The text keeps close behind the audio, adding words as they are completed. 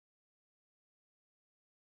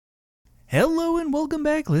Hello and welcome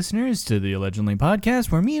back, listeners, to the Allegendly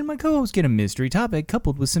podcast, where me and my co-host get a mystery topic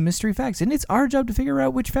coupled with some mystery facts, and it's our job to figure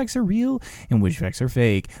out which facts are real and which facts are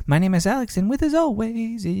fake. My name is Alex, and with as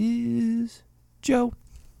always is Joe.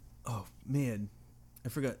 Oh, man. I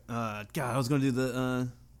forgot. God, I was going to do the,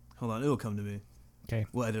 hold on, it'll come to me. Okay.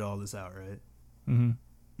 We'll edit all this out, right?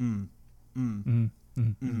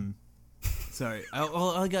 Sorry.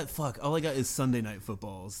 All I got is Sunday Night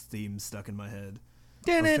Football's theme stuck in my head.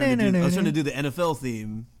 I was trying to do the NFL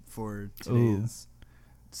theme for today's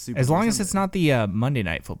Super As Bowl long as Sunday. it's not the Monday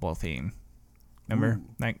Night Football theme. Remember?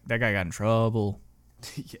 That guy got in trouble.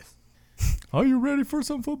 Yes. Are you ready for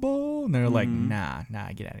some football? And they're like, nah,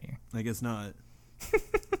 get out of here. I guess not. I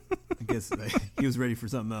guess he was ready for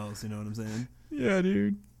something else, you know what I'm saying? Yeah,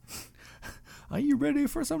 dude. Are you ready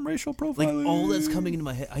for some racial profiling? Like, all that's coming into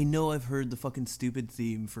my head, I know I've heard the fucking stupid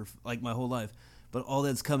theme for, like, my whole life, but all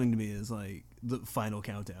that's coming to me is, like, the final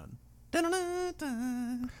countdown. Oh,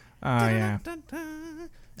 yeah. And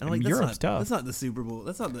I'm like, Europe's tough. That's not the Super Bowl.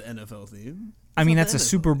 That's not the NFL theme. I mean, that's a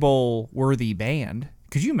Super Bowl worthy band.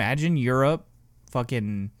 Could you imagine Europe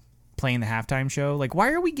fucking playing the halftime show? Like,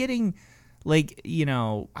 why are we getting, like, you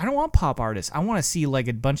know, I don't want pop artists. I want to see, like,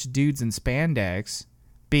 a bunch of dudes in spandex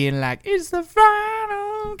being like, it's the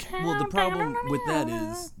final countdown. Well, the problem with that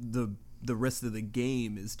is the rest of the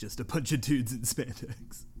game is just a bunch of dudes in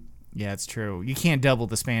spandex. Yeah, it's true. You can't double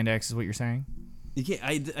the spandex, is what you're saying? You can't.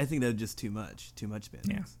 I think that's just too much spandex.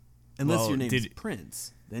 Yeah. Unless your name is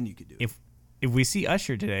Prince, then you could do it. If we see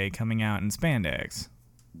Usher today coming out in spandex,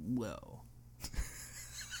 well,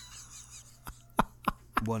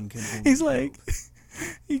 one can. He's like,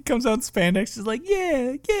 he comes out in spandex, he's like,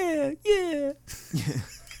 yeah.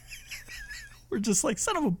 We're just like,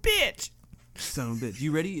 son of a bitch. Son of a bitch.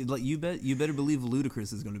 You ready? Like, you better believe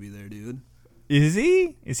Ludacris is going to be there, dude. Is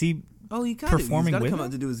he? Is he? Oh, he performing he's got to with come him?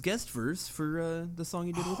 out to do his guest verse for the song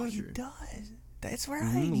he did with Usher. He does. That's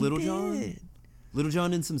right. Little John. Little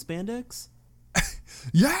John in some spandex.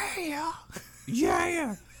 Yeah.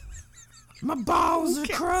 My balls are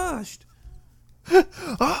crushed.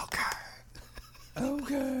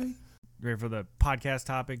 Okay. Ready for the podcast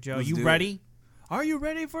topic, Joe? Let's you do ready? Are you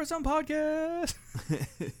ready for some podcast?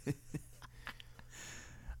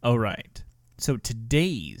 All right. So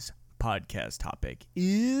today's podcast topic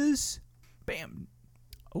is bam.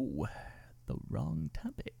 Oh, the wrong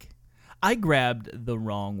topic. I grabbed the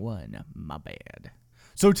wrong one. My bad.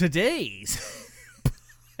 So today's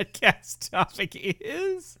podcast topic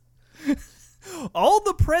is all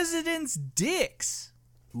the president's dicks.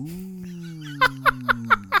 Ooh.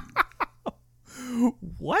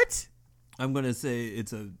 What? I'm gonna say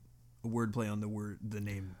it's a wordplay on the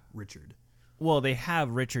name Richard. Well, they have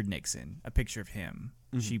Richard Nixon, a picture of him.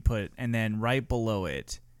 Mm-hmm. She put, and then right below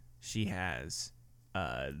it, she has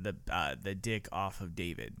the dick off of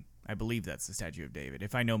David. I believe that's the statue of David.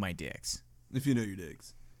 If I know my dicks. If you know your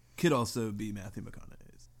dicks, could also be Matthew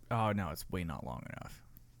McConaughey's. Oh no, it's way not long enough.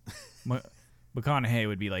 McConaughey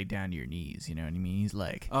would be like down to your knees. You know what I mean? He's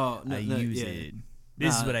like, Oh, no, I no, use yeah. it.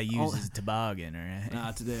 This is what I use as a toboggan, all right?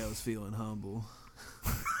 Nah, today I was feeling humble.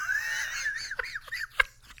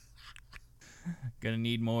 Gonna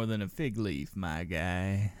need more than a fig leaf, my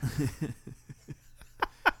guy.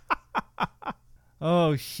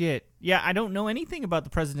 Oh, shit. Yeah, I don't know anything about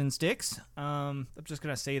the president's dicks. I'm just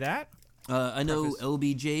gonna say that. I know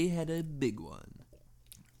LBJ had a big one.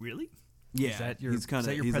 Really? Yeah, he's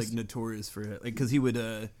like notorious for it, like, because he would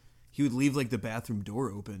leave like the bathroom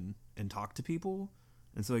door open and talk to people,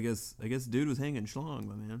 and so I guess dude was hanging schlong,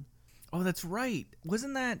 my man. Oh, that's right. Was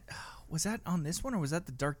that on this one, or was that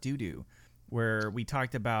the Dark Doo-Doo? Where we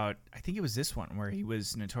talked about, I think it was this one, where he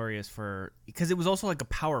was notorious for, because it was also like a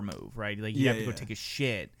power move, right? Like, you have to go take a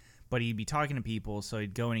shit, but he'd be talking to people, so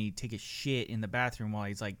he'd go and he'd take a shit in the bathroom while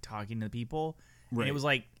he's like talking to people. Right. And it was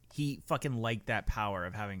like, he fucking liked that power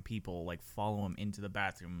of having people like follow him into the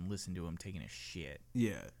bathroom and listen to him taking a shit.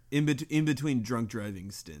 Yeah. In between drunk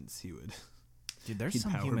driving stints, he would. Dude, there's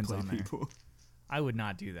some humans on there. People. I would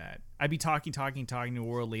not do that. I'd be talking to a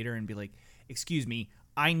world leader and be like, excuse me,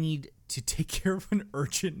 I need to take care of an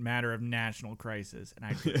urgent matter of national crisis, and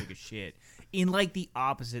I'd go take a shit in like the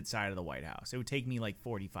opposite side of the White House. It would take me like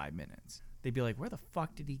 45 minutes. They'd be like, where the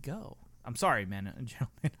fuck did he go? I'm sorry, man and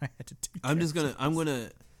gentlemen, I had to take care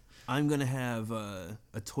I'm gonna have a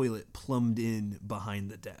toilet plumbed in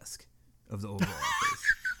behind the desk of the Oval Office.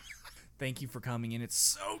 Thank you for coming in. It's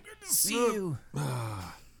so good to see you.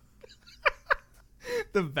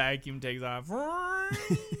 The vacuum takes off.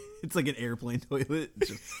 It's like an airplane toilet.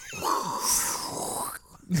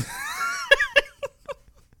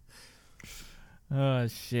 Oh,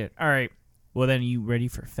 shit. All right. Well, then, you ready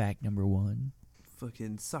for fact number 1?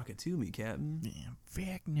 Fucking sock it to me, Captain. Yeah,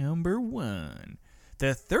 fact number 1. The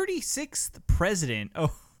 36th president...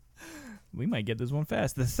 Oh, we might get this one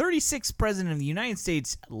fast. The 36th president of the United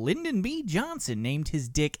States, Lyndon B. Johnson, named his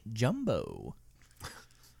dick Jumbo.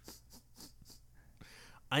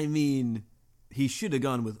 I mean, he should have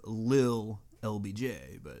gone with Lil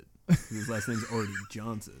LBJ, but his last name's already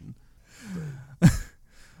Johnson.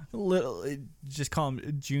 Little, just call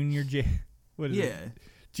him Junior J. What is it?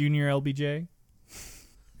 Junior LBJ?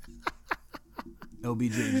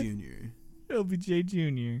 LBJ Jr. LBJ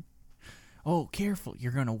Jr. Oh, careful.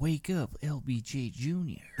 You're going to wake up LBJ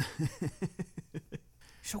Jr.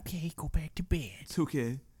 It's okay. Go back to bed. It's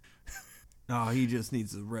okay. Oh, he just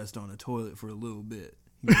needs to rest on a toilet for a little bit.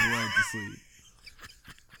 He can right to sleep.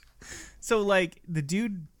 So, like, the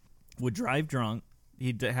dude would drive drunk.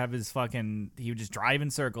 He'd have his he would just drive in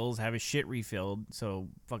circles, have his shit refilled. So,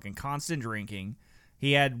 fucking constant drinking.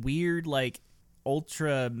 He had weird, like,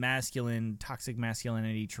 ultra masculine, toxic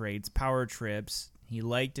masculinity traits, power trips. He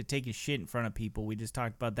liked to take his shit in front of people. We just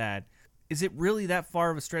talked about that. Is it really that far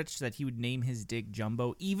of a stretch that he would name his dick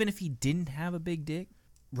Jumbo, even if he didn't have a big dick?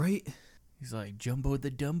 Right? He's like, Jumbo the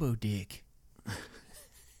Dumbo dick.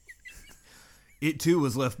 It, too,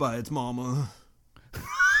 was left by its mama.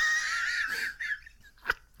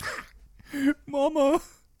 Mama.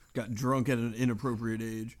 Got drunk at an inappropriate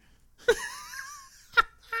age.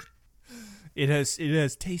 It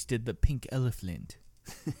has tasted the pink elephant.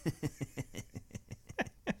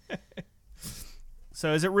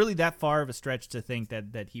 So is it really that far of a stretch to think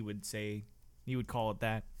that he would call it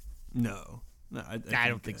that? No. I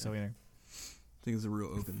don't think so either. I think it's a real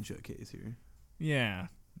open and shut case here. Yeah.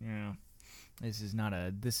 This is not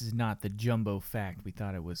the Jumbo fact we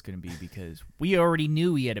thought it was going to be, because we already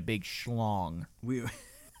knew he had a big schlong.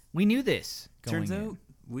 We knew this. Turns out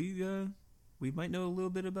we might know a little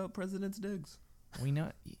bit about President's dicks. We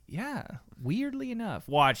know, yeah. Weirdly enough,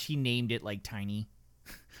 watch, he named it like Tiny.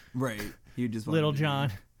 Right. He just Little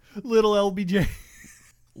John, Little LBJ,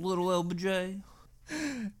 Little LBJ,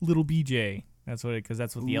 Little BJ. That's what because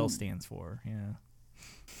that's what the L stands for. Yeah.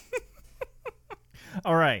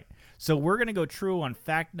 All right. So we're going to go true on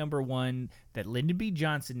fact number 1 that Lyndon B.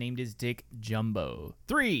 Johnson named his dick Jumbo.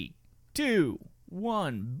 3, 2,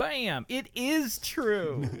 1, bam. It is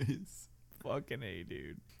true. Nice. Fucking A,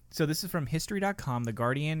 dude. So this is from History.com, The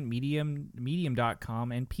Guardian,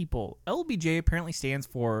 Medium.com, and People. LBJ apparently stands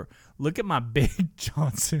for Look at My Big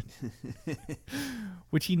Johnson,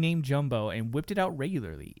 which he named Jumbo and whipped it out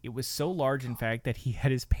regularly. It was so large, in fact, that he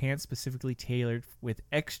had his pants specifically tailored with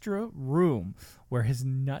extra room where his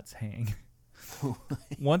nuts hang.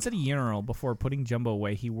 Once at a urinal, before putting Jumbo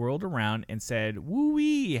away, he whirled around and said,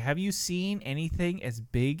 "Woo-wee, have you seen anything as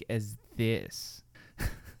big as this?"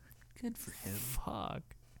 Good for him. Fuck.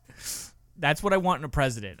 That's what I want in a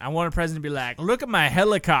president. I want a president to be like, look at my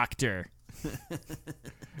helicopter.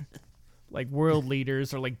 Like world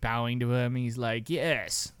leaders are like bowing to him. He's like,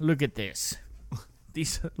 yes, look at this.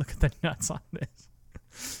 Look at the nuts on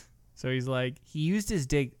this. So he's like, he used his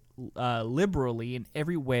dick liberally in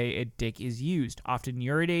every way a dick is used, often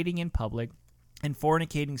urinating in public and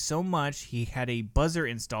fornicating so much he had a buzzer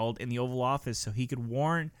installed in the Oval Office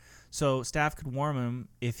so staff could warn him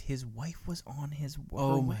if his wife was on his way.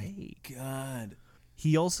 Oh my God.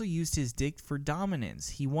 He also used his dick for dominance.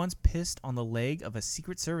 He once pissed on the leg of a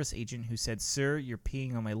Secret Service agent who said, "Sir, you're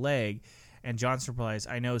peeing on my leg." And Johnson replies,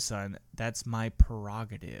 "I know, son. That's my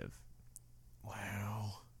prerogative."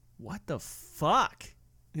 Wow. What the fuck?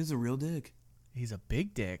 He's a real dick. He's a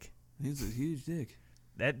big dick. He's a huge dick.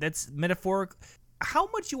 That's metaphoric. How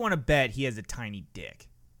much you want to bet he has a tiny dick?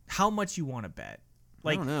 How much you want to bet?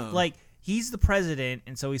 Like, I don't know. Like, he's the president,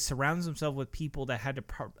 and so he surrounds himself with people that had to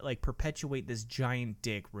perpetuate this giant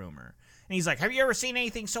dick rumor. And he's like, "Have you ever seen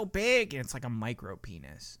anything so big?" And it's like a micro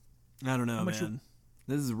penis. I don't know, man.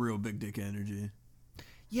 This is real big dick energy.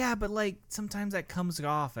 Yeah, but like sometimes that comes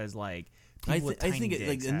off as like I think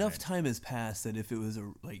enough time has passed that if it was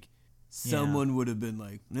someone would have been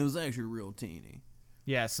like, it was actually real teeny.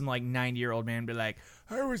 Yeah, some like 90-year-old man be like,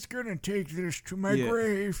 "I was gonna take this to my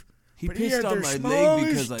grave." He pissed on my leg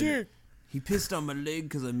because he pissed on my leg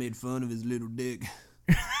because I made fun of his little dick.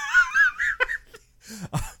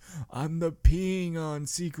 I'm the peeing on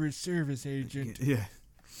Secret Service agent. Yeah.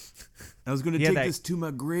 I was going to take this to my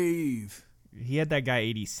grave. He had that guy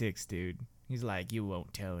 86, dude. He's like, "You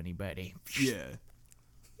won't tell anybody." Yeah.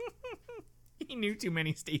 He knew too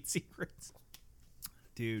many state secrets.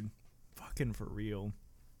 Dude, fucking for real.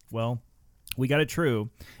 Well, we got it true.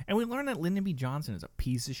 And we learned that Lyndon B. Johnson is a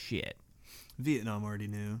piece of shit. Vietnam already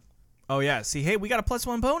knew. Oh, yeah. See, hey, we got a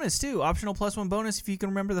 +1 bonus, too. Optional +1 bonus if you can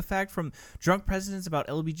remember the fact from Drunk Presidents about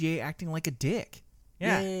LBJ acting like a dick.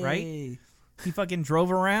 Yeah, Yay. Right? He fucking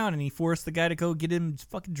drove around and he forced the guy to go get him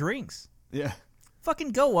fucking drinks. Yeah.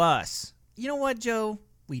 Fucking go us. You know what, Joe?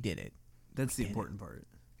 We did it. That's the important part.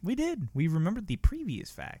 We did. We remembered the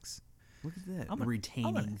previous facts. Look at that. I'm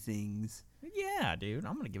retaining things. Yeah, dude.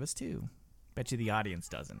 I'm going to give us 2. Bet you the audience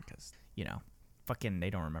doesn't because, fucking they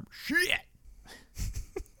don't remember shit.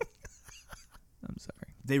 I'm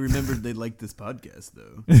sorry. They remembered they liked this podcast,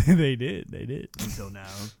 though. They did. Until now.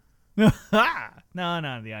 No,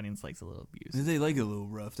 the audience likes a little abuse. They like it a little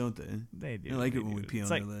rough, don't they? They do. They like it when we pee on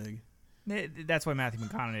their leg. That's why Matthew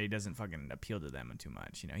McConaughey doesn't fucking appeal to them too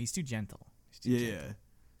much. He's too gentle. Yeah.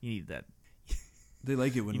 You need that. They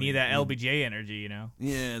like it when you need that LBJ energy,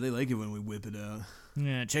 Yeah, they like it when we whip it out.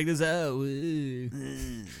 Yeah, check this out.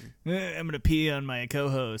 I'm gonna pee on my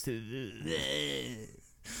co-host.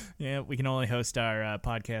 Yeah, we can only host our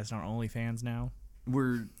podcast on OnlyFans now.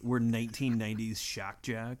 We're 1990s shock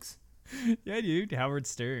jocks. Yeah, dude. Howard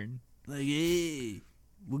Stern. Like, hey,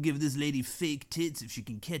 we'll give this lady fake tits if she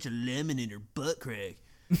can catch a lemon in her butt crack.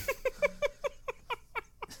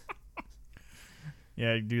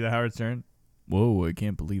 Yeah, do the Howard Stern. Whoa, I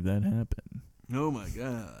can't believe that happened. Oh, my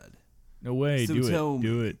God. No way. So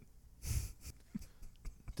do it.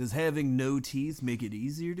 Does having no teeth make it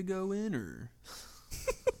easier to go in, or?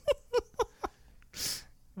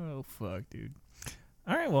 Oh, fuck, dude.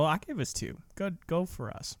 All right, well, I give us 2. Go for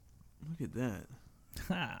us. Look at that.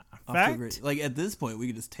 Fact? Like, at this point, we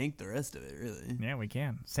could just tank the rest of it, really. Yeah, we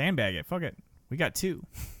can. Sandbag it. Fuck it. We got 2.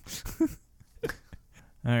 All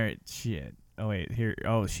right, shit. Oh, wait, here.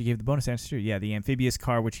 Oh, she gave the bonus answer, too. Yeah, the amphibious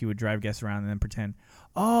car, which he would drive guests around and then pretend.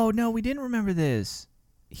 Oh, no, we didn't remember this.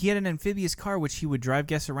 He had an amphibious car, which he would drive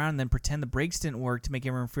guests around and then pretend the brakes didn't work to make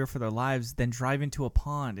everyone fear for their lives, then drive into a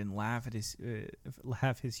pond and laugh his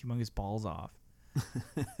humongous balls off.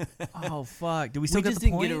 Oh, fuck. Did we still get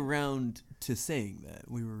the point? We just didn't get around to saying that.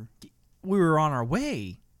 We were on our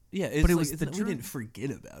way. Yeah, but we didn't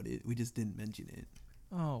forget about it. We just didn't mention it.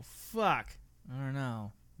 Oh, fuck. I don't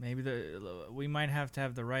know. Maybe we might have to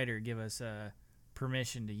have the writer give us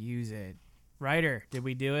permission to use it. Writer, did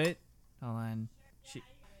we do it? Hold on.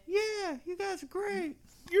 Yeah, you guys are great.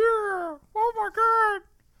 Yeah. Oh, my God.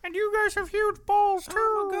 And you guys have huge balls, too.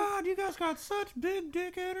 Oh, my God. You guys got such big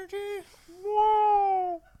dick energy.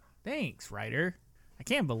 Whoa. Thanks, writer. I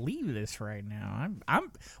can't believe this right now.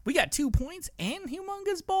 We got 2 points and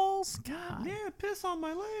humongous balls? God. Yeah, piss on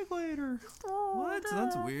my leg later. Oh, what? God.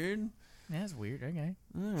 That's weird. That's weird. Okay.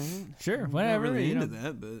 All right. Sure. I'm whatever. Not really into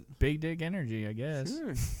that, but big dick energy, I guess.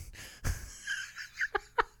 Sure.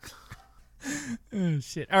 Oh,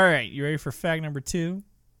 shit. All right. You ready for fact number 2?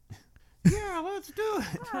 Yeah, let's do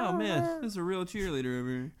it. Oh, man. This is a real cheerleader over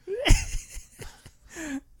here.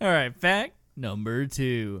 All right. Fact number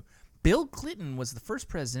 2. Bill Clinton was the first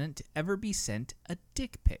president to ever be sent a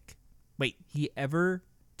dick pic. Wait,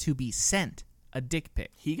 to be sent a dick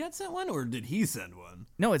pic. He got sent one, or did he send one?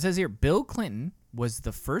 No, it says here, Bill Clinton was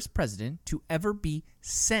the first president to ever be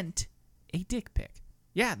sent a dick pic.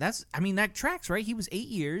 Yeah, that tracks, right? He was 8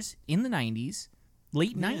 years in the 90s,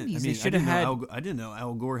 late 90s. They should have had. I didn't know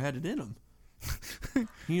Al Gore had it in him.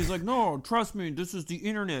 He was like, no, trust me, this is the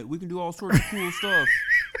internet. We can do all sorts of cool stuff.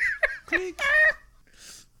 Click.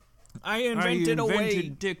 I invented a way.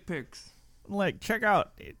 Dick pics. Like, check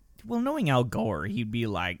out. Well, knowing Al Gore, he'd be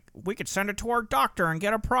like, we could send it to our doctor and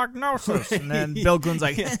get a prognosis. Right. And then Bill Clinton's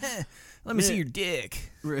like, let me see your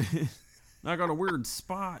dick. Right. I got a weird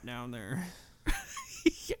spot down there.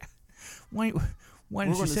 Yeah. Why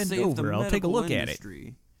don't you send it over? I'll take a look at it.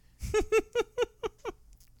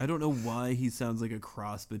 I don't know why he sounds like a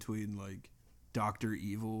cross between, like, Dr.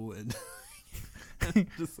 Evil and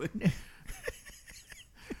just like...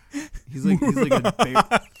 He's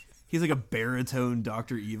like a baritone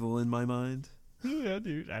Dr. Evil in my mind. Yeah,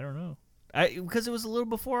 dude. I don't know. Because it was a little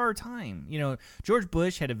before our time. George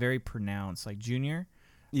Bush had a very pronounced, like, Junior.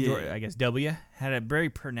 Yeah. I guess W had a very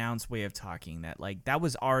pronounced way of talking that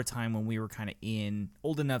was our time when we were kind of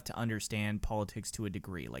old enough to understand politics to a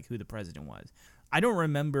degree, like who the president was. I don't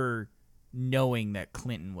remember knowing that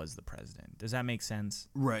Clinton was the president. Does that make sense?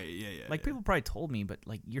 Right, yeah. Like, people probably told me, but,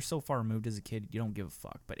 like, you're so far removed as a kid, you don't give a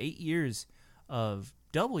fuck. But 8 years of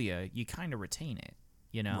W, you kind of retain it,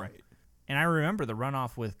 Right. And I remember the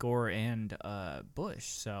runoff with Gore and Bush,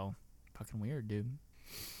 so fucking weird, dude.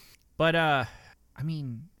 But,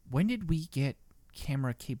 when did we get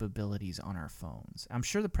camera capabilities on our phones? I'm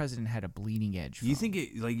sure the president had a bleeding edge phone. You think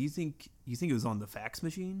it was on the fax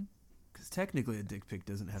machine? Because technically a dick pic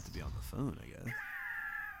doesn't have to be on the phone, I guess.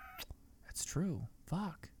 That's true.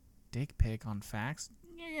 Fuck. dick pic on fax.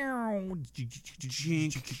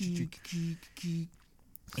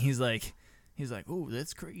 He's like, oh,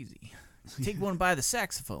 that's crazy. Take one by the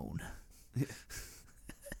saxophone.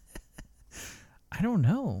 I don't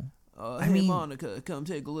know. Hey, mean, Monica, come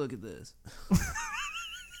take a look at this.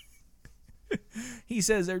 He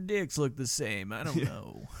says our dicks look the same. I don't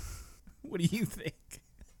know. What do you think?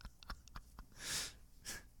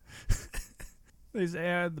 They say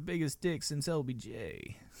I had the biggest dick since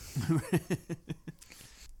LBJ.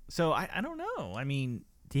 So I don't know. I mean,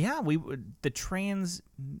 yeah, we would the trans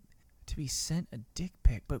to be sent a dick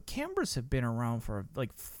pic, but cameras have been around for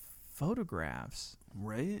like photographs,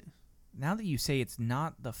 right? Now that you say it's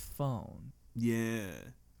not the phone, yeah,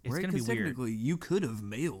 it's gonna be weird. Technically, you could have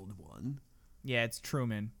mailed one. Yeah, it's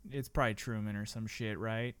Truman. It's probably Truman or some shit,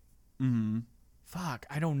 right? Mm-hmm. Fuck,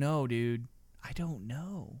 I don't know, dude. I don't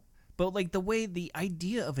know. But like the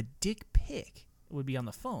idea of a dick pic would be on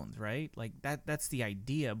the phones, right? Like that's the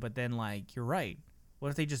idea. But then like you're right. What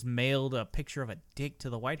if they just mailed a picture of a dick to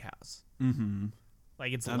the White House? Mm-hmm.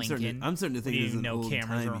 Like it's I'm Lincoln. I'm starting to think it's an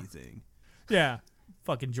old-timey thing. Yeah,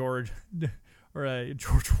 fucking George or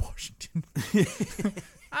George Washington.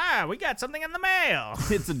 We got something in the mail.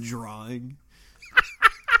 It's a drawing.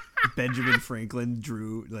 Benjamin Franklin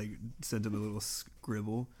sent him a little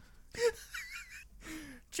scribble.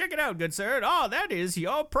 Check it out, good sir. Oh, that is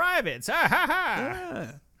your privates. Ha ha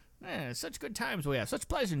ha. Yeah. Such good times we have. Such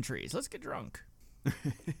pleasantries. Let's get drunk.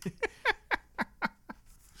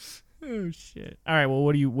 Oh shit. All right. Well,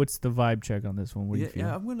 what's the vibe check on this one? What do you feel?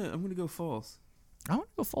 Yeah, I'm gonna go false. I want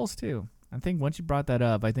to go false too. I think once you brought that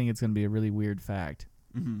up, I think it's gonna be a really weird fact.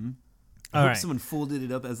 Mm-hmm. I hope someone folded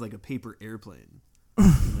it up as like a paper airplane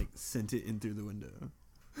and like sent it in through the window.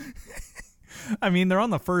 I mean, they're on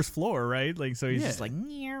the first floor, right? Like, so he's just like,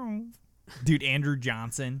 meow. Dude, Andrew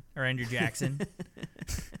Jackson,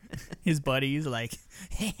 his buddies, like,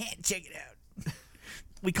 check it out.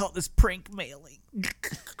 We call this prank mailing.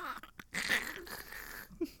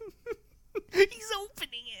 He's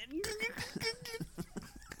opening it.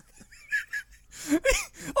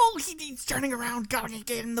 Oh, he's turning around. Gotta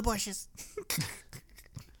get in the bushes.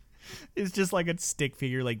 It's just like a stick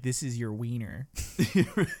figure. Like, this is your wiener.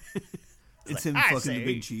 It's him fucking the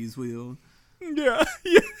big cheese wheel. Yeah.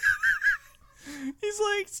 He's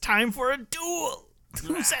like, it's time for a duel.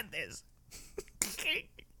 Who said this?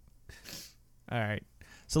 All right.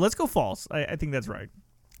 So let's go false. I think that's right.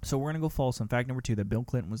 So we're going to go false on fact number 2, that Bill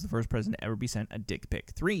Clinton was the first president to ever be sent a dick pic.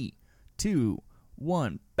 3, 2,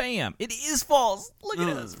 1. Bam. It is false. Look at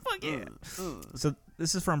us. Fuck yeah. So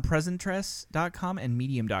this is from presentress.com and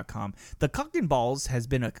medium.com. The cock and balls has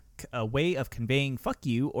been a way of conveying fuck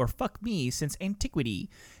you or fuck me since antiquity.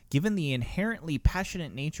 Given the inherently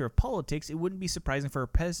passionate nature of politics, it wouldn't be surprising for a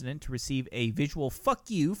president to receive a visual fuck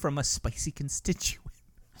you from a spicy constituent.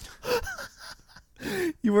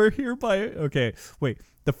 You are hereby... Okay, wait.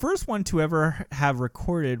 The first one to ever have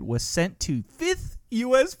recorded was sent to 5th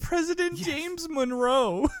U.S. President James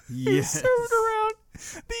Monroe. Yes. Who served around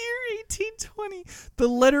the year 1820. The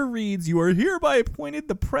letter reads, "You are hereby appointed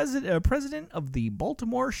the president of the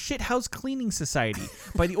Baltimore Shithouse Cleaning Society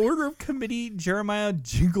by the order of Committee Jeremiah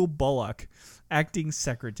Jingle Bullock, acting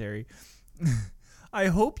secretary. I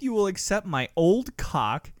hope you will accept my old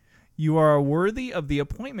cock. You are worthy of the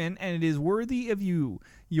appointment, and it is worthy of you.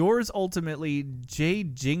 Yours ultimately, J.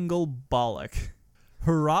 Jingle Bollock.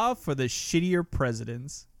 Hurrah for the shittier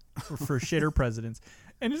presidents." Or for shitter presidents.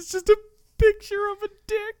 And it's just a picture of a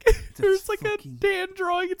dick. There's like a hand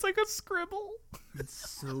drawing. It's like a scribble. It's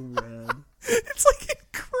so rad. It's like in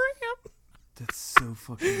crayon. That's so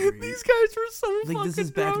fucking great. These guys were so like, fucking this is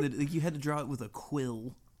drunk. back in the... Like, you had to draw it with a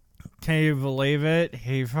quill. Can you believe it?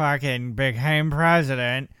 He fucking became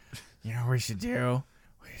president. You know what we should do?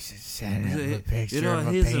 We should send him a picture of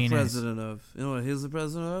a penis. You know what he's the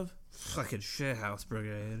president of? Fucking shithouse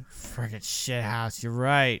brigade. Fucking shithouse, you're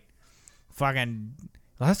right. Fucking,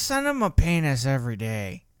 let's send him a penis every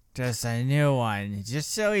day. Just a new one.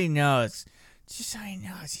 Just so he knows. Just so he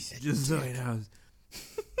knows he's a dick. Just so he knows.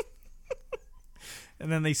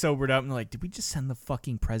 And then they sobered up and they're like, did we just send the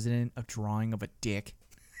fucking president a drawing of a dick?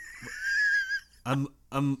 I'm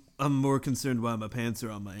more concerned why my pants are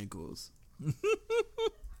on my ankles.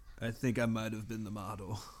 I think I might have been the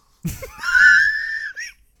model.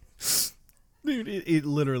 Dude, it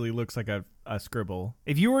literally looks like a scribble.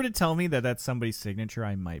 If you were to tell me that that's somebody's signature,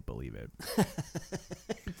 I might believe it.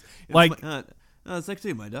 Like, it's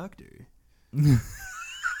actually my doctor.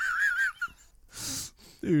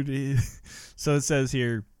 Dude, so it says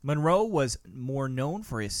here, Monroe was more known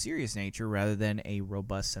for his serious nature rather than a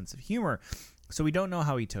robust sense of humor. So we don't know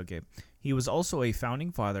how he took it. He was also a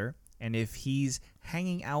founding father, And if he's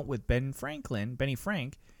hanging out with Benny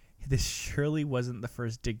Frank, this surely wasn't the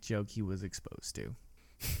first dick joke he was exposed to.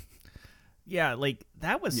 Yeah, like,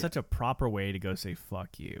 that was such a proper way to go say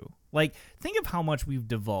fuck you. Like, think of how much we've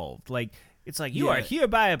devolved. Like, it's like, you are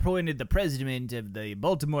hereby appointed the president of the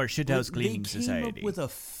Baltimore Shithouse Cleaning Society. They came up with a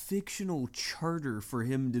fictional charter for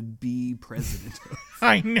him to be president of.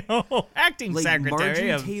 I know. Acting like, secretary.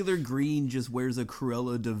 Marjorie Taylor Greene just wears a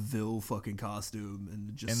Cruella de Vil fucking costume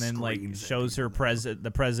and just then, like, shows her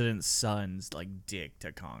the president's son's, like, dick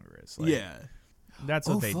to Congress. Like, yeah. That's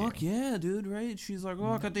what they do. Oh, fuck yeah, dude, right? She's like,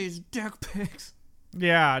 look at these dick pics.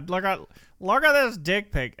 Yeah, look at this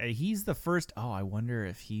dick pic. He's the first. Oh, I wonder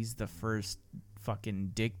if he's the first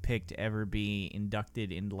fucking dick pic to ever be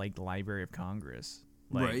inducted into, like, the Library of Congress.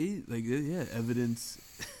 Like, right? Like, yeah, evidence.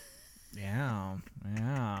 Yeah.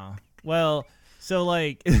 Well, so,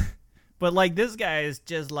 like, but, like, this guy is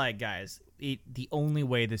just like, guys, the only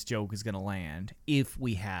way this joke is gonna land if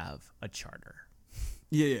we have a charter.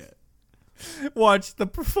 Yeah. Watch, the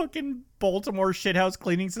fucking Baltimore Shithouse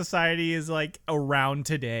Cleaning Society is, like, around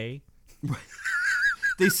today.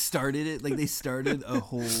 They started it, like, they started a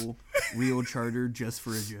whole real charter just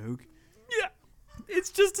for a joke. Yeah. It's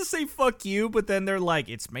just to say fuck you, but then they're like,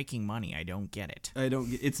 it's making money. I don't get it.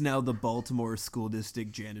 It's now the Baltimore School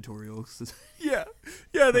District Janitorial Society. Yeah.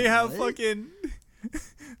 Yeah, they have fucking...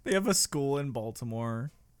 They have a school in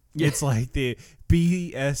Baltimore. Yeah. It's like the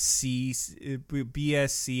BSCS...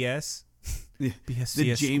 Yeah.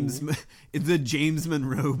 The James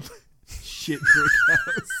Monroe shit brick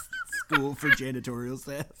house school for janitorial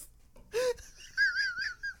staff.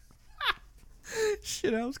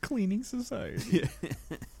 Shithouse Cleaning Society. Yeah.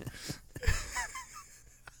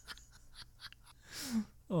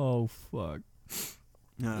 Oh fuck.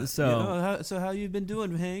 So how you been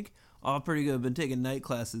doing, Hank? Oh, pretty good. Been taking night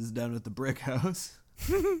classes down at the brick house.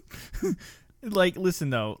 Like,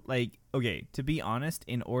 listen, though, like, okay, to be honest,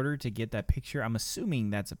 in order to get that picture, I'm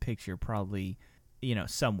assuming that's a picture probably,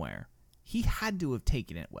 somewhere. He had to have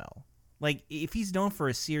taken it well. Like, if he's known for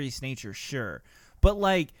a serious nature, sure. But,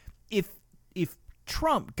 like, if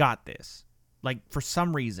Trump got this, like, for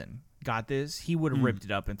some reason got this, he would have ripped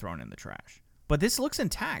it up and thrown it in the trash. But this looks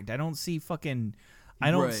intact. I don't see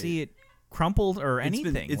see it crumpled or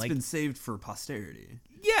anything. It's been saved for posterity.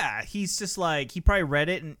 Yeah, he's just like, he probably read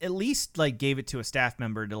it and at least, like, gave it to a staff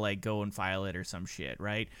member to, like, go and file it or some shit,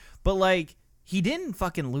 right? But, like, he didn't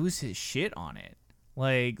fucking lose his shit on it.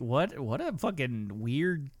 Like, what a fucking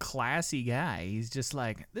weird, classy guy. He's just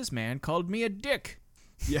like, this man called me a dick.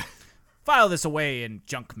 Yeah. File this away in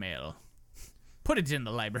junk mail. Put it in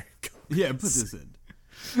the library. Yeah, put this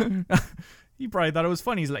in. He probably thought it was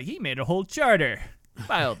funny. He's like, he made a whole charter.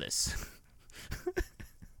 File this.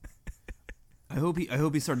 I hope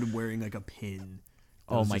he started wearing, like, a pin.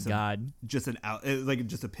 Oh my god! Just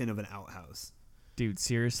a pin of an outhouse. Dude,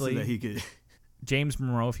 seriously? So that he could. James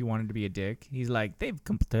Monroe, if he wanted to be a dick, he's like, they've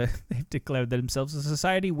declared themselves a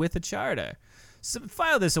society with a charter. So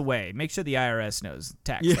file this away. Make sure the IRS knows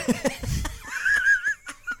tax. Yeah.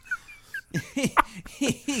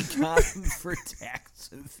 He got him for tax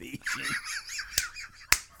evasion.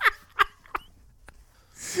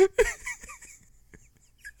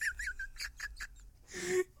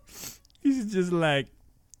 He's just like,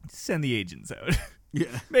 send the agents out.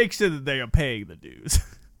 Yeah. Make sure that they are paying the dues.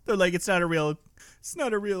 They're like, it's not a real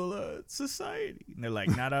society. And they're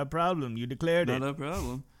like, not our problem. You declared it. Not our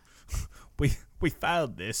problem. We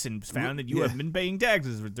filed this and found that you haven't been paying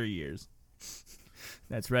taxes for 3 years.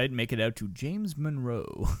 That's right. Make it out to James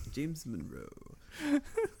Monroe. James Monroe.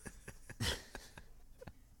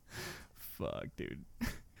 Fuck, dude.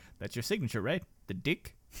 That's your signature, right? The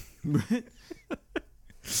dick?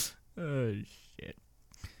 Oh, shit.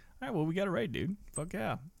 All right, well, we got it right, dude. Fuck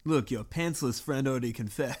yeah. Look, your pantsless friend already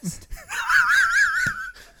confessed.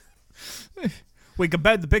 We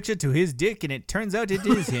compared the picture to his dick, and it turns out it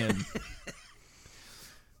is him.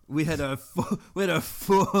 We had a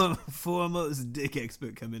foremost dick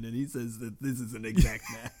expert come in, and he says that this is an exact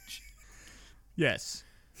match. Yes.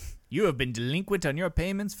 You have been delinquent on your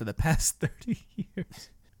payments for the past 30 years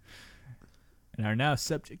and are now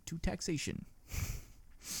subject to taxation.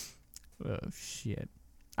 Oh, shit.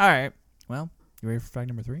 All right. Well, you ready for fact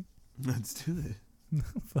number 3? Let's do it.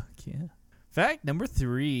 Fuck yeah. Fact number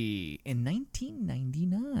 3. In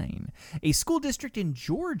 1999, a school district in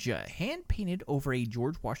Georgia hand-painted over a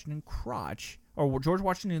George Washington's crotch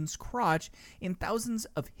in thousands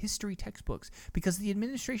of history textbooks because the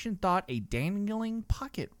administration thought a dangling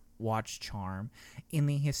pocket watch charm in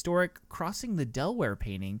the historic Crossing the Delaware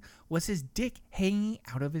painting was his dick hanging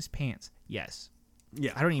out of his pants. Yes.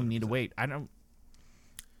 Yeah. I don't even need to wait.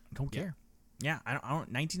 Don't care. Yeah, I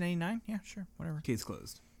don't 1999? Yeah, sure, whatever. Case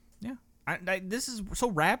closed. Yeah. This is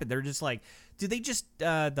so rapid. They're just like, do they just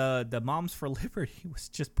the Moms for Liberty was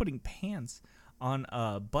just putting pants on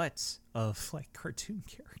butts of like cartoon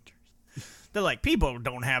characters. They're like, people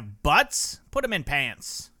don't have butts. Put them in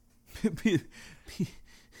pants. You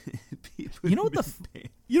know what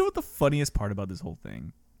the funniest part about this whole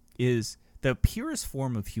thing is? The purest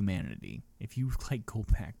form of humanity, if you like go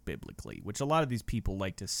back biblically, which a lot of these people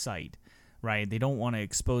like to cite, right? They don't want to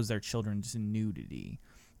expose their children to nudity.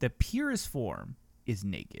 The purest form is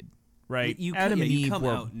naked, right? Adam and Eve come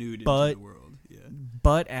out nude into the world. Yeah.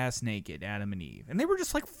 Butt-ass naked, Adam and Eve. And they were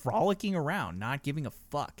just like frolicking around, not giving a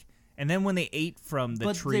fuck. And then when they ate from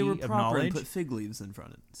the tree they were of proper knowledge... and put fig leaves in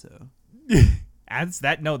front of it, so...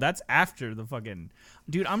 That's after the fucking...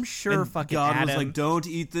 Dude, I'm sure and fucking God Adam... was like, don't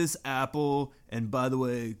eat this apple, and by the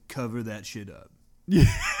way, cover that shit up.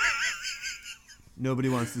 Nobody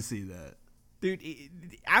wants to see that. Dude,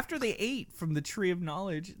 after they ate from the tree of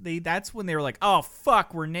knowledge, that's when they were like, oh,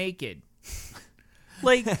 fuck, we're naked.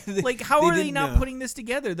 Like, how are they not putting this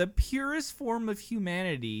together? The purest form of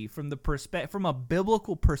humanity from a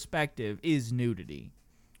biblical perspective is nudity.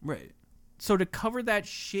 Right. So to cover that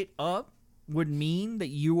shit up would mean that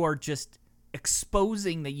you are just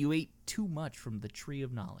exposing that you ate too much from the tree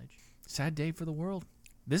of knowledge. Sad day for the world.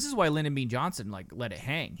 This is why Lyndon B. Johnson let it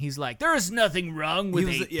hang. He's like, there is nothing wrong with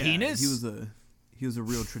a penis. He was a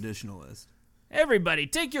real traditionalist. Everybody,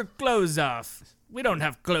 take your clothes off. We don't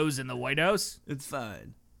have clothes in the White House. It's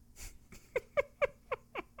fine.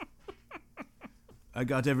 I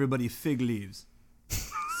got everybody fig leaves,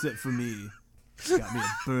 except for me. Got me a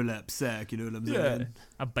burlap sack, you know what I'm saying?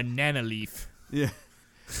 A banana leaf. Yeah.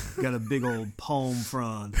 Got a big old palm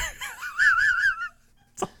frond.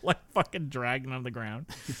 It's like fucking dragging on the ground.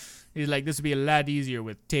 He's like, this would be a lot easier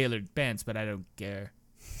with tailored pants, but I don't care.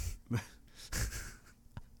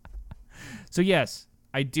 So yes,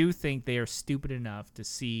 I do think they are stupid enough to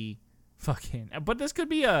see fucking... But this could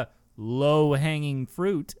be a low-hanging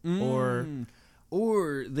fruit,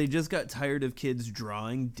 Or they just got tired of kids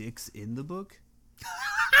drawing dicks in the book.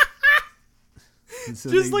 And so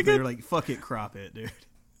they're like, fuck it, crop it, dude.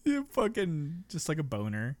 Yeah, fucking just like a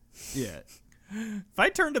boner. Yeah. If I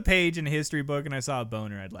turned a page in a history book and I saw a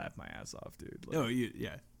boner, I'd laugh my ass off, dude. Like,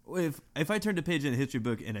 yeah. If I turned a page in a history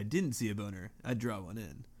book and I didn't see a boner, I'd draw one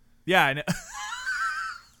in. Yeah, I know.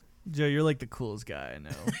 Joe, you're like the coolest guy I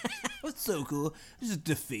know. What's so cool? Just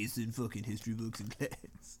defacing fucking history books in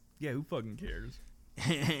class. Yeah, who fucking cares?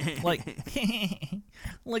 Like,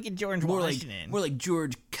 look at George Washington. More like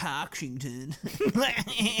George Coxington.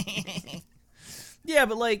 Yeah,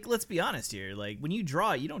 but like, let's be honest here. Like, when you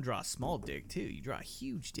draw, you don't draw a small dick too. You draw a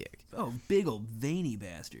huge dick. Oh, big old veiny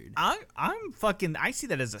bastard. I see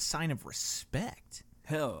that as a sign of respect.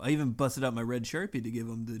 Hell, I even busted out my red Sharpie to give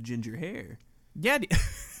him the ginger hair. Yeah,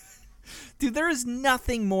 dude, there is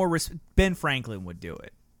nothing more. Ben Franklin would do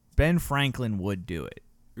it. Ben Franklin would do it.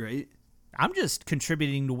 Right? I'm just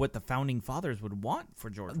contributing to what the founding fathers would want for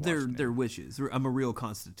George Washington. Their wishes. I'm a real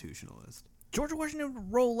constitutionalist. George Washington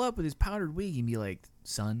would roll up with his powdered wig and be like,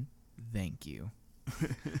 son, thank you.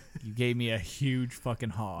 You gave me a huge fucking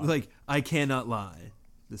hog. Like, I cannot lie.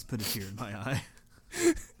 Just put a tear in my eye.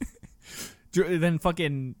 Then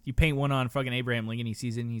fucking, you paint one on fucking Abraham Lincoln. He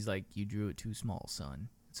sees it and he's like, you drew it too small, son.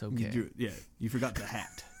 It's okay. You forgot the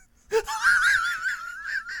hat.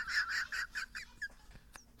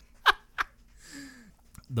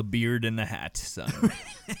 The beard and the hat, son.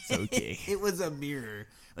 It's okay. It was a mirror.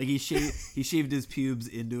 Like he shaved his pubes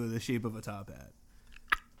into the shape of a top hat.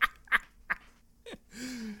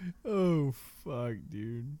 Oh fuck,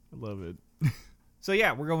 dude. I love it. So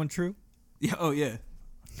yeah, we're going true. Yeah. Oh yeah.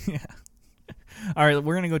 Yeah. All right,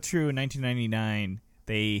 we're gonna go true. In 1999,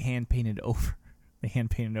 they hand painted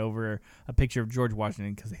over a picture of George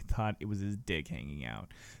Washington because they thought it was his dick hanging out.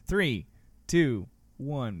 3, 2,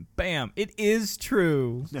 1, bam! It is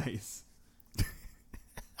true. Nice.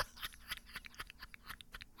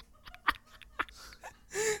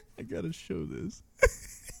 I gotta show this.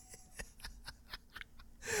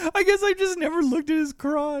 I guess I just never looked at his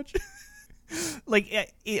crotch.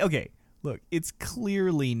 Like, okay, look, it's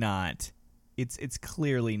clearly not. It's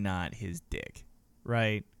clearly not his dick,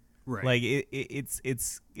 right? Right. Like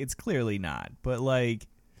it's clearly not. But like,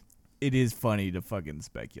 it is funny to fucking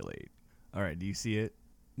speculate. All right, do you see it?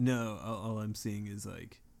 No, all I'm seeing is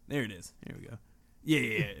like, there it is. Here we go.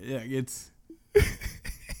 Yeah. It's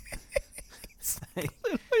like,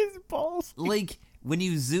 his balls. Like when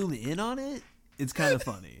you zoom in on it, it's kind of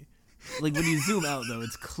funny. Like when you zoom out, though,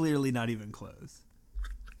 it's clearly not even close.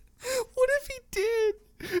 What if he did?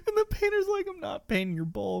 And the painter Tanner's like, I'm not painting your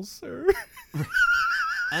balls, sir.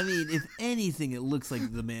 I mean, if anything, it looks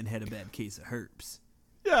like the man had a bad case of herpes.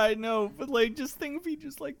 Yeah, I know, but like, just think if he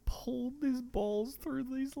just like pulled his balls through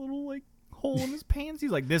these little like hole in his pants.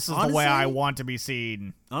 He's like, this is honestly, the way I want to be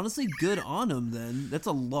seen. Honestly, good on him then. That's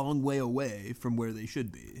a long way away from where they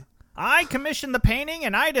should be. I commission the painting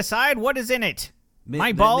and I decide what is in it.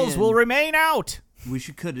 My balls will remain out. We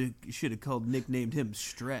should have nicknamed him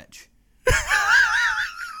Stretch.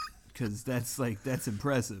 Because that's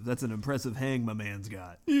impressive. That's an impressive hang my man's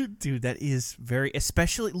got. Dude, that is very,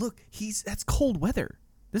 especially, look, that's cold weather.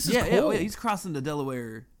 This is cold. Yeah, he's crossing the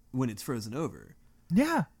Delaware when it's frozen over.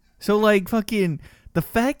 Yeah. So, like, fucking, the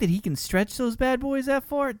fact that he can stretch those bad boys that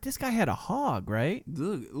far, this guy had a hog, right?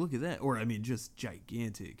 Look at that. Or, I mean, just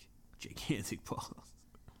gigantic balls.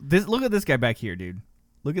 Look at this guy back here, dude.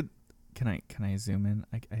 Look at, can I zoom in?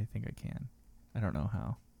 I think I can. I don't know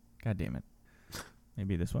how. God damn it.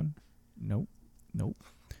 Maybe this one? Nope.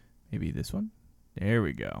 Maybe this one? There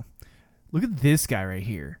we go. Look at this guy right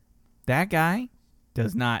here. That guy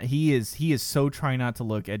does not. He is so trying not to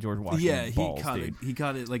look at George Washington's balls, dude. He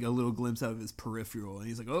caught it like a little glimpse out of his peripheral, and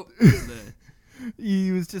he's like, "Oh."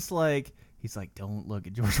 He was just like, he's like, "Don't look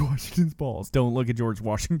at George Washington's balls. Don't look at George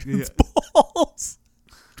Washington's balls."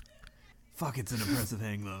 Fuck, it's an impressive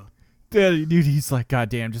hang though. Dude, he's like, "God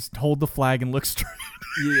damn, just hold the flag and look straight."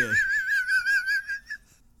 Yeah.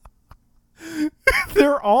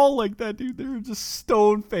 They're all like that, dude. They're just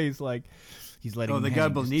stone faced, like he's letting. Oh, the guy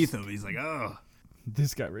beneath him. He's like, oh.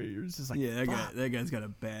 This guy right here is just like, yeah, that guy's got a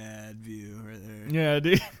bad view right there. Yeah,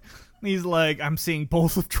 dude. He's like, I'm seeing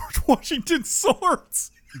both of George Washington's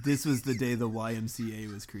swords. This was the day the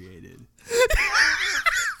YMCA was created.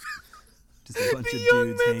 Just a bunch of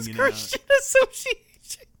dudes hanging Christian out.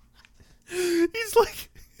 Association. He's like,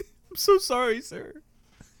 I'm so sorry, sir.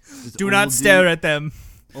 Just do not stare at them.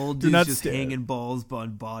 Old dudes just hanging balls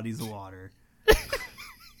on bodies of water.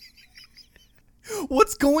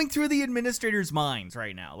 What's going through the administrators' minds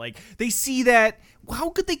right now? Like, they see that. How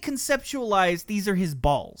could they conceptualize these are his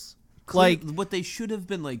balls? Like, what they should have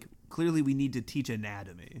been like, clearly we need to teach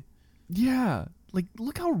anatomy. Yeah. Like,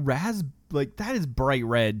 look how that is bright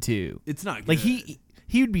red, too. It's not good. Like, he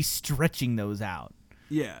would be stretching those out.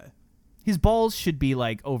 Yeah. His balls should be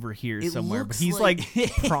like over here somewhere, but he's like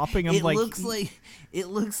propping them. It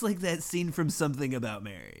looks like that scene from Something About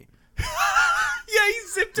Mary. Yeah, he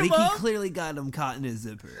zipped him up. He clearly got him caught in his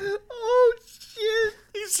zipper. Oh shit!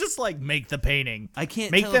 He's just like, make the painting. I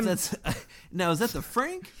can't tell if that's now. Is that the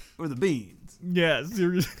Frank or the beans? Yeah,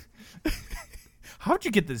 seriously. How'd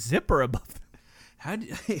you get the zipper above them? How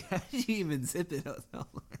did you even zip it up?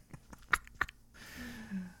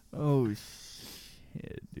 Oh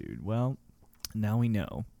shit, dude. Well, now we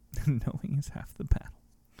know. Knowing is half the battle.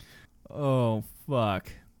 Oh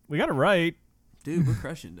fuck, we got it right, dude. We're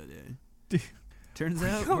crushing today. Dude, turns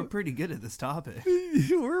out we're pretty good at this topic.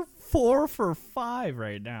 We're 4 for 5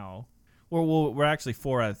 right now. We're actually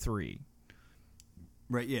 4 out of 3.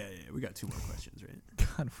 Right? Yeah. We got 2 more questions, right?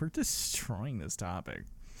 God, we're destroying this topic.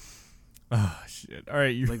 Oh shit! All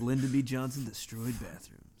right, like Lyndon B. Johnson destroyed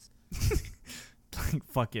bathrooms. Like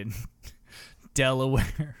fucking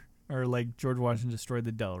Delaware, or like George Washington destroyed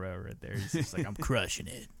the Delaware right there. He's just like, I'm crushing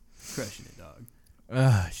it. Crushing it, dog.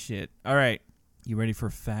 Ah, shit. All right. You ready for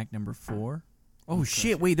fact number 4? Oh,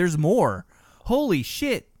 shit. Wait, there's more. Holy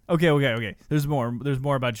shit. Okay. There's more. There's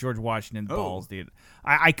more about George Washington's balls, dude.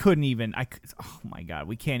 I couldn't even. Oh, my God.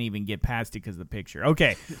 We can't even get past it because of the picture.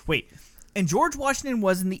 Okay. Wait. And George Washington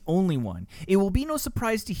wasn't the only one. It will be no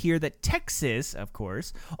surprise to hear that Texas, of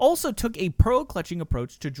course, also took a pearl-clutching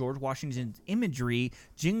approach to George Washington's imagery,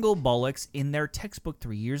 jingle bollocks, in their textbook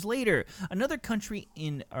 3 years later. Another county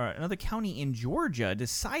in Georgia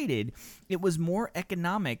decided it was more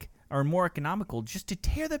economical just to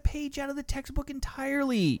tear the page out of the textbook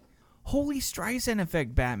entirely. Holy Streisand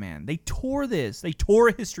effect, Batman. They tore this. They tore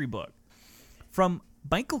a history book. From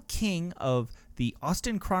Michael King of the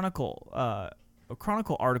Austin Chronicle, a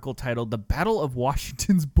Chronicle article titled "The Battle of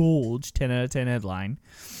Washington's Bulge," 10 out of 10 headline.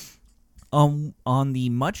 On the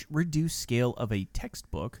much reduced scale of a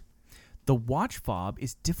textbook, the watch fob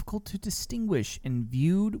is difficult to distinguish, and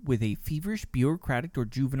viewed with a feverish, bureaucratic, or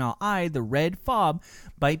juvenile eye, the red fob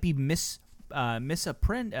might be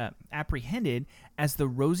apprehended as the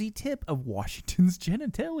rosy tip of Washington's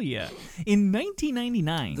genitalia. In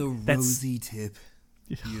 1999, the rosy tip.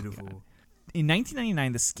 Beautiful. Oh, in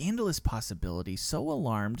 1999, the scandalous possibility so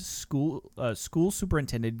alarmed school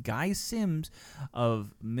superintendent Guy Sims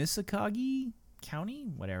of Mississauga, County,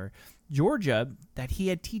 whatever, Georgia, that he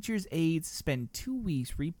had teachers' aides spend 2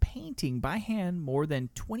 weeks repainting by hand more than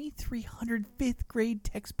 2,300 fifth grade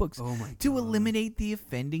textbooks to eliminate the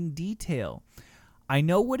offending detail. I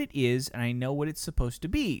know what it is, and I know what it's supposed to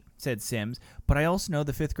be, said Sims, but I also know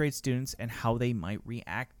the fifth grade students and how they might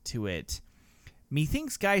react to it.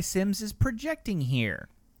 Methinks Guy Sims is projecting here.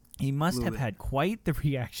 He must have had quite the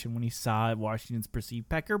reaction when he saw Washington's perceived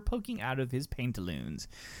pecker poking out of his pantaloons.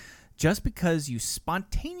 Just because you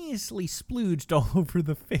spontaneously splooged all over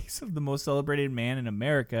the face of the most celebrated man in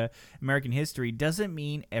American history, doesn't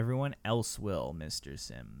mean everyone else will, Mr.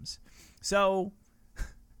 Sims. So,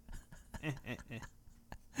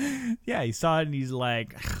 yeah, he saw it and he's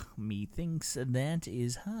like, methinks that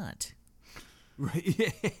is hot.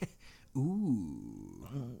 Right, Ooh,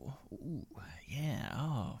 yeah,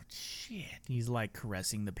 oh, shit. He's like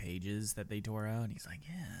caressing the pages that they tore out. And he's like,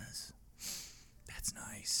 yes, that's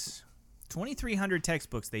nice. 2,300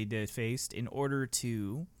 textbooks they defaced in order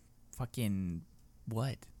to fucking,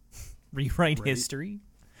 what? Rewrite history?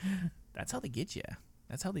 That's how they get you.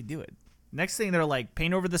 That's how they do it. Next thing, they're like,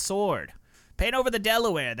 paint over the sword. Paint over the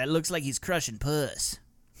Delaware. That looks like he's crushing puss.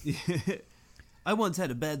 I once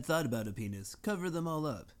had a bad thought about a penis. Cover them all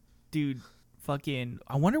up. Dude, fucking,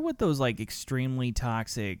 I wonder what those like extremely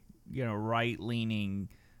toxic, right-leaning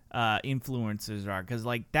influencers are. Because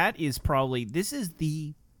like that is probably, this is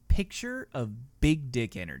the picture of big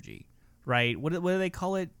dick energy, right? What do they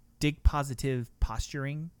call it? Dick positive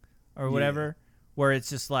posturing or whatever, where it's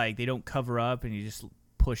just like they don't cover up and you just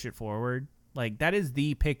push it forward. Like that is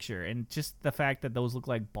the picture. And just the fact that those look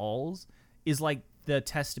like balls is like the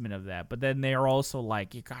testament of that. But then they are also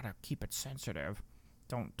like, you gotta keep it sensitive.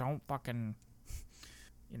 Don't fucking,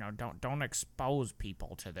 don't expose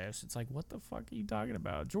people to this. It's like, what the fuck are you talking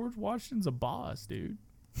about? George Washington's a boss, dude.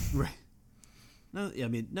 Right. No, I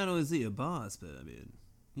mean, not only is he a boss, but I mean,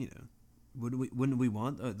 wouldn't we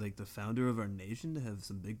want like the founder of our nation to have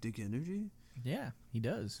some big dick energy? Yeah, he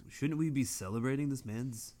does. Shouldn't we be celebrating this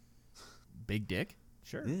man's big dick?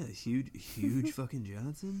 Sure. Yeah, huge fucking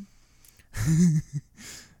Johnson.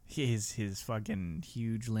 His fucking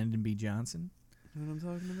huge Lyndon B. Johnson. You know what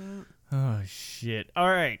I'm talking about? Oh, shit. All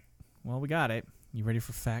right. Well, we got it. You ready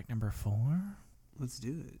for fact number 4? Let's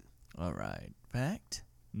do it. All right. Fact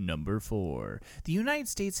number 4. The United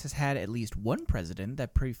States has had at least one president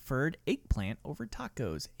that preferred eggplant over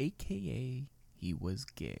tacos, a.k.a. he was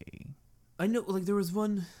gay. I know, like, there was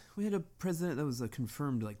one, we had a president that was a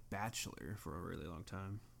confirmed, like, bachelor for a really long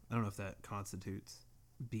time. I don't know if that constitutes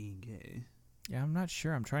being gay. Yeah, I'm not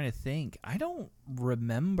sure. I'm trying to think. I don't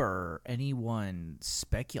remember anyone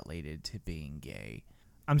speculated to being gay.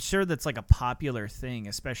 I'm sure that's like a popular thing,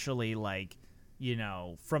 especially like,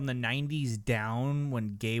 from the 90s down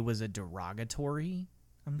when gay was a derogatory.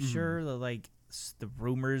 I'm sure that like the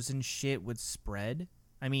rumors and shit would spread.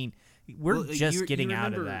 I mean, we're getting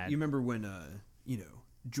out of that. You remember when,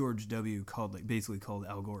 George W. basically called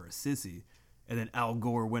Al Gore a sissy. And then Al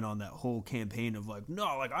Gore went on that whole campaign of like,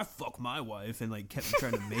 no, like I fuck my wife, and like kept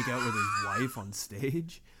trying to make out with his wife on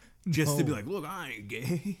stage, just to be like, look, I ain't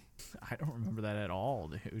gay. I don't remember that at all,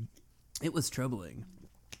 dude. It was troubling.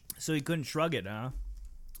 So he couldn't shrug it, huh?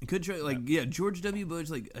 He could try, George W. Bush,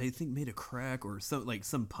 like I think made a crack, or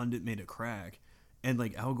some pundit made a crack, and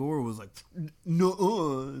like Al Gore was like, no,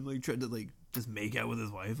 and like tried to like just make out with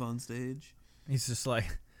his wife on stage. He's just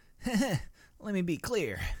like, let me be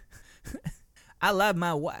clear. I love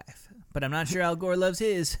my wife, but I'm not sure Al Gore loves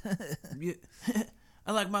his. Yeah.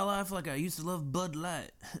 I like my life like I used to love Bud Light,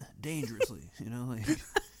 dangerously, like.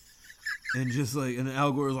 And just like, and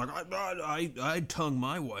Al Gore's like, I tongue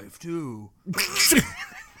my wife too.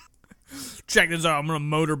 Check this out, I'm gonna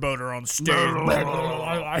motorboat her on stage.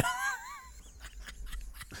 I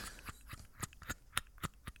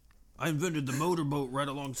invented the motorboat right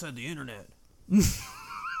alongside the internet.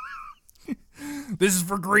 This is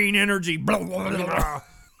for green energy. Blah, blah, blah.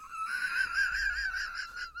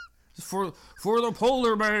 For the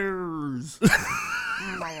polar bears.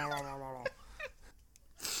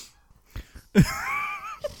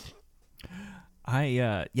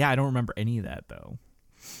 I don't remember any of that though.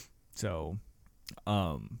 So,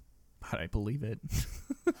 but I believe it.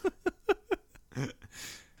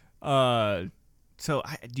 Do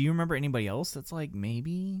you remember anybody else that's like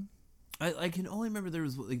maybe? I can only remember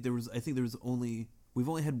we've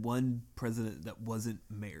only had one president that wasn't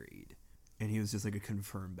married, and he was just like a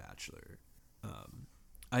confirmed bachelor.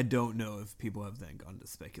 I don't know if people have then gone to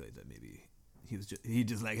speculate that maybe he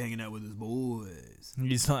just like hanging out with his boys.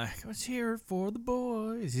 He's like, let's hear it for the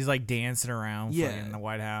boys. He's like dancing around in the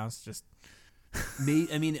White House, just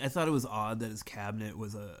I mean, I thought it was odd that his cabinet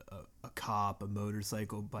was a cop, a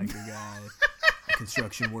motorcycle biker guy, a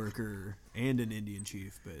construction worker, and an Indian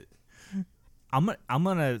chief. But I'm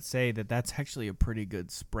gonna say that that's actually a pretty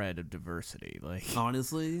good spread of diversity. Like,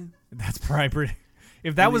 honestly, that's probably pretty.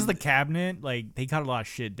 If that was the cabinet, like, they got a lot of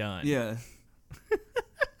shit done. Yeah.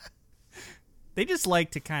 They just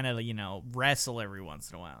like to kind of, wrestle every once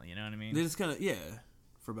in a while. You know what I mean? They just kind of,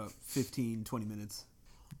 for about 15, 20 minutes.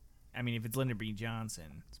 I mean, if it's Lyndon B.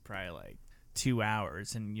 Johnson, it's probably like 2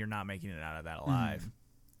 hours, and you're not making it out of that alive.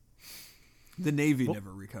 The Navy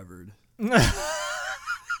never recovered. The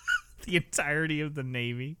entirety of the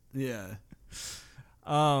Navy. Yeah.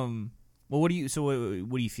 Well, what are you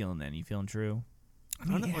feeling then? You feeling true? I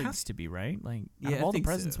mean, it has to be, right? Like, out of all the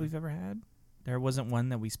presidents we've ever had, there wasn't one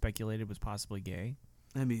that we speculated was possibly gay.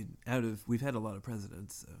 I mean, we've had a lot of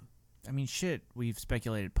presidents, so. I mean, shit, we've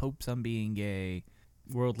speculated popes on being gay,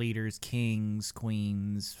 world leaders, kings,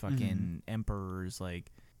 queens, fucking emperors.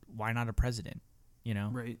 Like, why not a president? You know?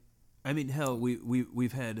 Right. I mean, hell,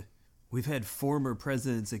 we've had former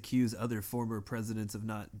presidents accuse other former presidents of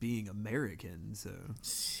not being American. So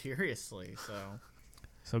seriously,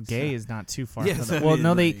 so gay is not too far. Yes, well,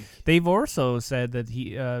 no, they've also said that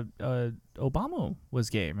Obama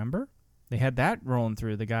was gay. Remember, they had that rolling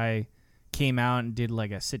through. The guy came out and did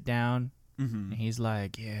like a sit down. And he's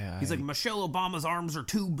like, like, Michelle Obama's arms are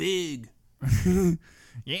too big.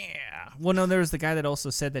 Yeah. Well, no, there was the guy that also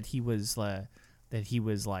said that he was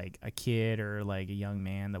like a kid or like a young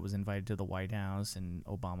man that was invited to the White House and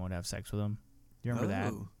Obama would have sex with him. Do you remember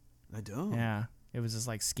that? I don't. Yeah. It was this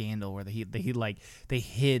like scandal where they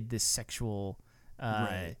hid this sexual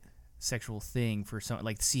thing for some,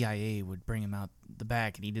 like the CIA would bring him out the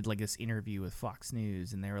back, and he did like this interview with Fox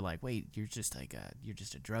News, and they were like, "Wait, you're just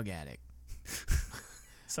a drug addict."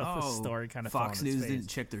 So the story kind of Fox News didn't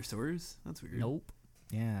check their source. That's weird. Nope.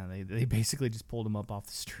 Yeah, they basically just pulled him up off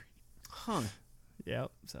the street. Huh.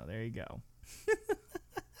 Yep. So there you go.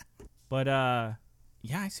 But I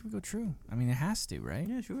see we go true. I mean, it has to, right?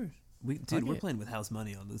 Yeah, sure. We're playing with house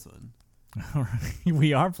money on this one. All right.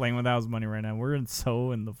 We are playing with house money right now. We're in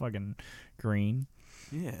the fucking green.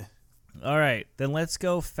 Yeah. All right. Then let's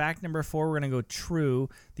go. Fact number 4. We're going to go true.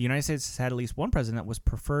 The United States has had at least one president that was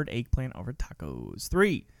preferred eggplant over tacos.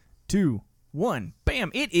 3, 2, 1.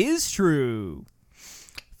 Bam. It is true.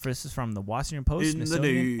 This is from the Washington Post.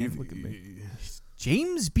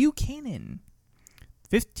 James Buchanan,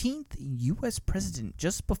 15th U.S. president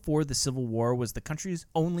just before the Civil War, was the country's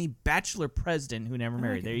only bachelor president who never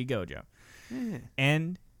married. There you go, Joe. Yeah.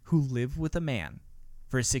 And who lived with a man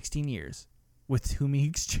for 16 years with whom he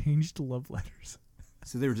exchanged love letters.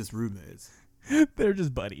 So they were just roommates. They're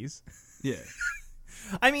just buddies. Yeah.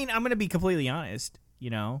 I mean, I'm going to be completely honest.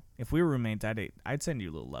 If we were roommates, I'd send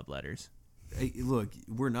you little love letters. Hey, look,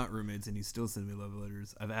 we're not roommates, and you still send me love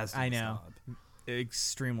letters. I've asked you to stop.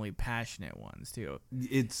 Extremely passionate ones too.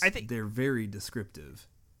 I think they're very descriptive.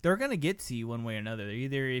 They're gonna get to you one way or another.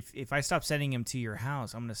 Either if I stop sending them to your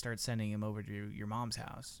house, I'm gonna start sending them over to your mom's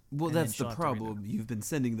house. Well, that's the problem. You've been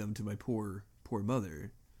sending them to my poor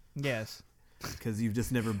mother. Yes, because you've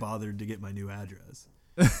just never bothered to get my new address.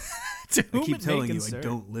 I keep telling you I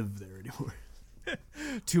don't live there anymore.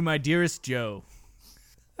 To my dearest Joe.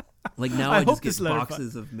 Like now I just get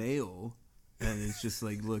boxes of mail, and it's just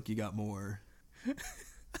like, look, you got more.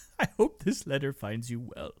 I hope this letter finds you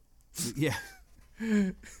well. Yeah.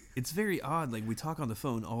 It's very odd. Like, we talk on the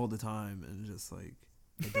phone all the time, and just like,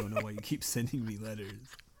 I don't know why you keep sending me letters.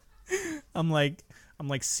 I'm like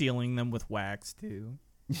sealing them with wax too.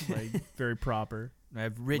 Like, very proper.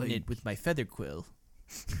 I've written it with my feather quill.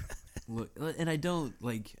 Look, and I don't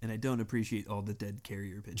appreciate all the dead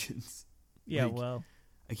carrier pigeons. Yeah, well,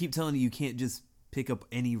 I keep telling you can't just pick up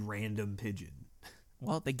any random pigeon.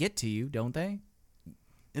 Well, they get to you, don't they?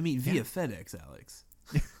 I mean, via FedEx, Alex.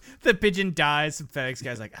 The pigeon dies, and FedEx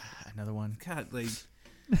guy's like, another one. God, like,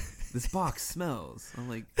 this box smells. I'm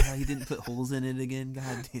like, he didn't put holes in it again?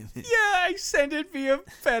 God damn it. Yeah, I sent it via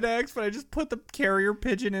FedEx, but I just put the carrier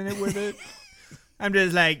pigeon in it with it. I'm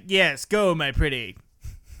just like, yes, go, my pretty.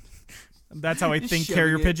 That's how I think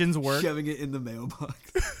carrier pigeons work. Shoving it in the mailbox.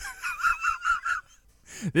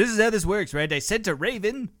 This is how this works, right? I sent a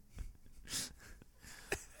raven.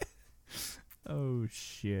 Oh,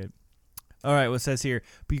 shit. All right, what it says here.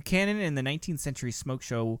 Buchanan and the 19th century smoke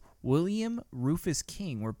show William Rufus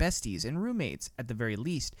King were besties and roommates, at the very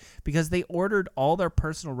least, because they ordered all their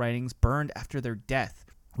personal writings burned after their death.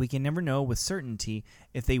 We can never know with certainty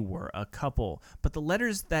if they were a couple, but the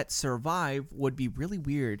letters that survive would be really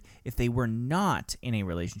weird if they were not in a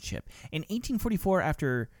relationship. In 1844,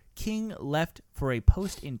 after King left for a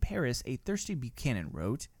post in Paris, a thirsty Buchanan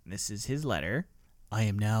wrote, and this is his letter, I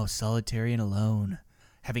am now solitary and alone.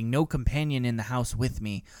 Having no companion in the house with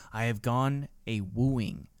me, I have gone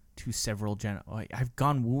wooing to several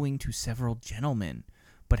gentlemen,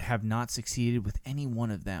 but have not succeeded with any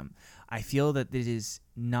one of them. I feel that it is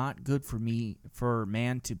not good for a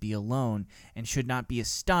man to be alone, and should not be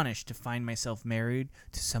astonished to find myself married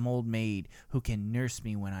to some old maid who can nurse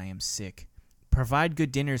me when I am sick. Provide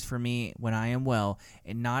good dinners for me when I am well,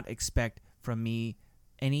 and not expect from me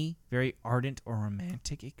any very ardent or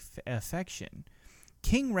romantic affection.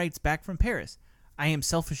 King writes back from Paris, I am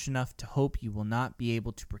selfish enough to hope you will not be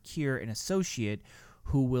able to procure an associate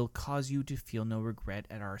who will cause you to feel no regret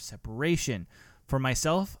at our separation. For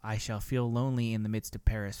myself, I shall feel lonely in the midst of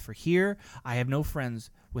Paris, for here I have no friends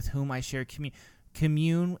with whom I share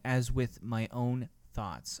commune as with my own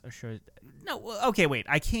thoughts. Okay, wait,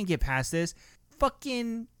 I can't get past this.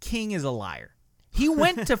 Fucking King is a liar. He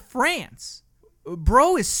went to France.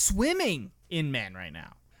 Bro is swimming in men right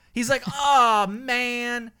now. He's like, oh,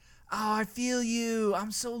 man. Oh, I feel you.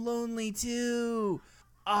 I'm so lonely, too.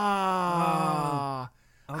 I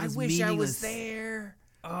wish I was there.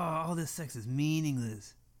 Oh, all this sex is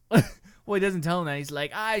meaningless. Well, he doesn't tell him that. He's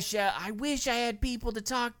like, I wish I had people to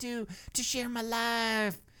talk to share my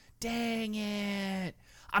life. Dang it.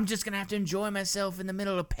 I'm just going to have to enjoy myself in the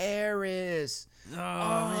middle of Paris.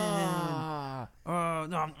 Man.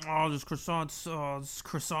 This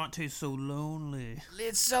croissant tastes so lonely.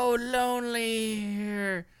 It's so lonely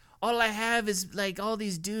here. All I have is like all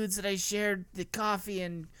these dudes that I shared the coffee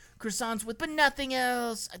and croissants with, but nothing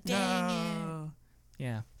else. Dang it.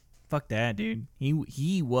 Yeah. Fuck that, dude.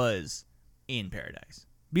 He was in paradise.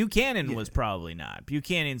 Buchanan was probably not.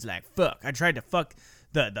 Buchanan's like, fuck. I tried to fuck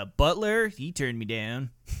the butler. He turned me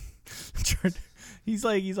down. He's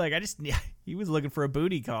like, he was looking for a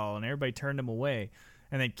booty call and everybody turned him away.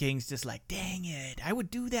 And then King's just like, dang it, I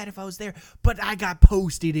would do that if I was there, but I got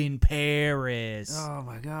posted in Paris. Oh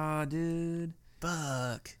my God, dude.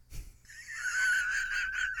 Fuck.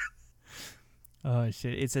 Oh,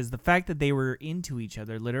 shit. It says the fact that they were into each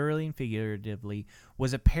other, literally and figuratively,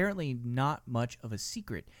 was apparently not much of a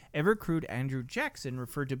secret. Ever-crude Andrew Jackson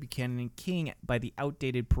referred to Buchanan and King by the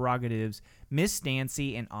outdated prerogatives Miss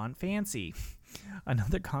Nancy and Aunt Fancy.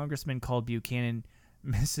 Another congressman called Buchanan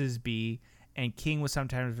Mrs. B, and King was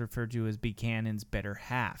sometimes referred to as Buchanan's better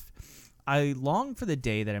half. I long for the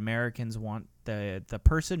day that Americans want the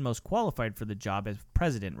person most qualified for the job as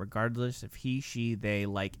president, regardless if he, she, they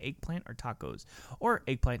like eggplant or tacos, or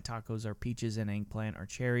eggplant tacos are peaches and eggplant are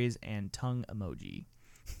cherries and tongue emoji.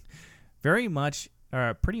 Pretty much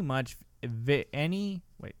any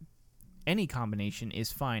combination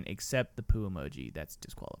is fine except the poo emoji. That's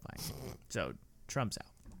disqualifying. So Trump's out.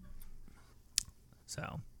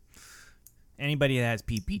 So anybody that has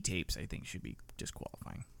PP tapes, I think, should be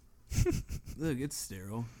disqualifying. Look, it's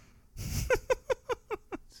sterile.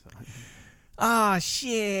 Ah,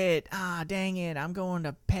 shit. Ah, dang it. I'm going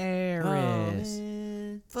to Paris.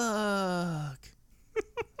 Fuck.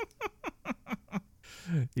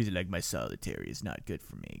 He's like, my solitary is not good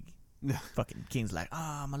for me. Fucking King's like,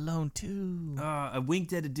 I'm alone too. I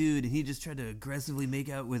winked at a dude and he just tried to aggressively make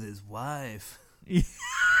out with his wife.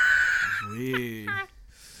 Weird.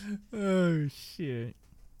 Oh, shit.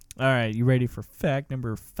 All right, you ready for fact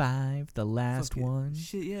number 5, the last one?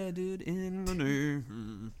 Shit, yeah, dude. In the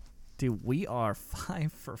name. Dude, we are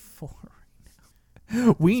 5 for 4 right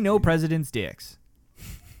now. We know presidents' dicks.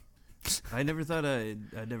 I never thought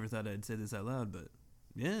I'd say this out loud, but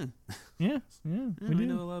yeah. Yeah, we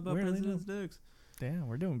know a lot about presidents' dicks. Damn,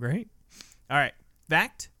 we're doing great. All right,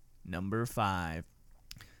 fact number 5.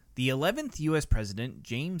 The 11th U.S. President,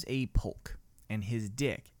 James A. Polk, and his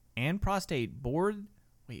dick and prostate bored...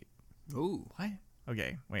 Wait. Oh. What?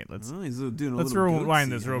 Okay, wait, let's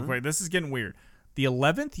rewind this real quick. This is getting weird. The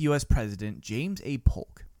 11th U.S. President, James A.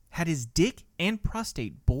 Polk, had his dick and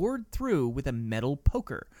prostate bored through with a metal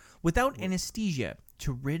poker without anesthesia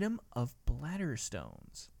to rid him of bladder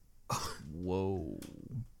stones. Whoa.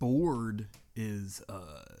 Bored is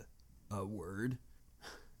a word.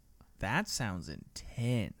 That sounds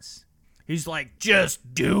intense. He's like,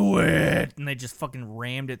 just do it. And they just fucking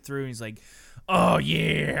rammed it through. And he's like, oh,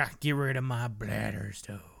 yeah, get rid of my bladder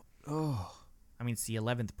stone. Oh. I mean, it's the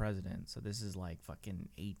 11th president, so this is like fucking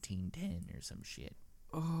 1810 or some shit.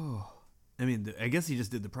 Oh. I mean, I guess he just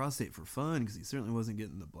did the prostate for fun because he certainly wasn't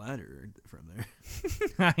getting the bladder from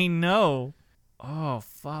there. I know. Oh,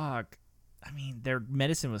 fuck. I mean, their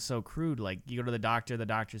medicine was so crude. Like, you go to the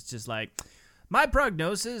doctor's just like, My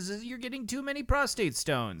prognosis is you're getting too many prostate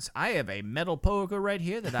stones. I have a metal poker right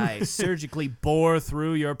here that I surgically bore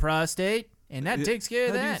through your prostate, and that takes care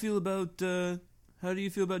of that. How do you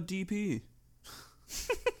feel about DP?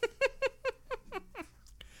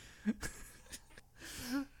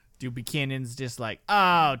 Dude, Buchanan's just like,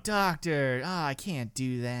 oh, doctor, I can't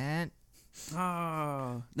do that.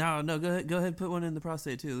 Oh, no, go ahead, put one in the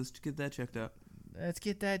prostate too. Let's get that checked out. Let's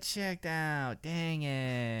get that checked out. Dang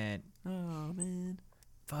it. Oh man.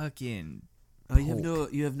 Fucking. Oh,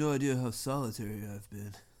 you have no idea how solitary I've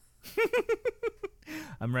been.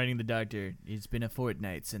 I'm writing the doctor. It's been a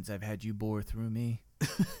fortnight since I've had you bore through me.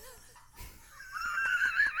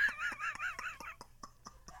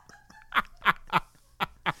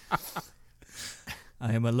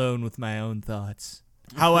 I am alone with my own thoughts.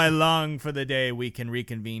 How I long for the day we can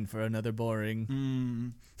reconvene for another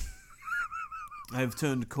boring. I've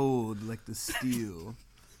turned cold like the steel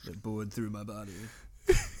that bored through my body.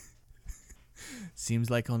 Seems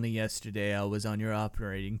like only yesterday I was on your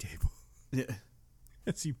operating table. Yeah.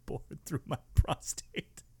 As you bored through my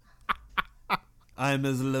prostate. I'm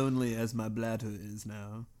as lonely as my bladder is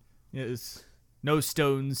now. Yes. No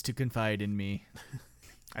stones to confide in me.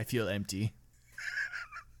 I feel empty.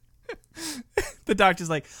 The doctor's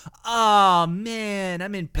like, oh man,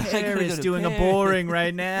 I'm in Paris doing a boring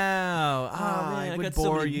right now. Man, I would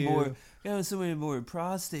bore you. I got so many more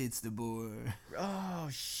prostates to bore. Oh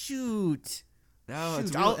shoot. No,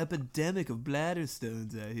 it's a real epidemic of bladder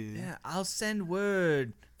stones out here. Yeah, I'll send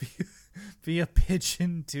word via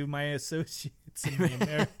pigeon to my associates in the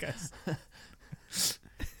Americas.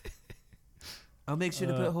 I'll make sure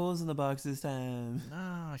to put holes in the box this time.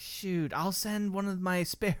 Oh, shoot. I'll send one of my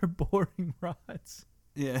spare boring rods.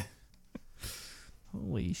 Yeah.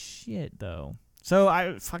 Holy shit, though. So,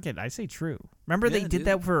 I say true. Remember they did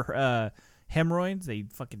that for hemorrhoids? They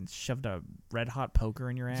fucking shoved a red-hot poker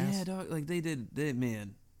in your ass? Yeah, dog. Like,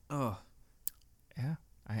 man. Oh. Yeah.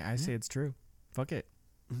 I say it's true. Fuck it.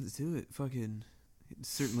 Let's do it. Fucking,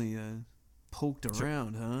 certainly, poked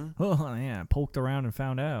around, huh? Oh, yeah. Poked around and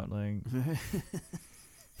found out. Like,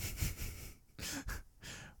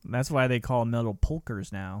 that's why they call metal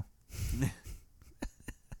pokers now.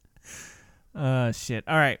 Shit.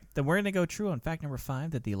 All right. Then we're going to go true on fact number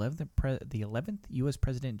 5 that the 11th U.S.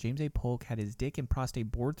 President James A. Polk had his dick and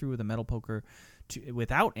prostate bored through with a metal poker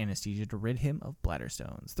without anesthesia to rid him of bladder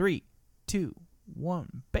stones. 3, 2,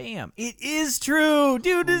 1. Bam. It is true.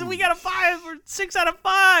 Dude, we got a 5 or 6 out of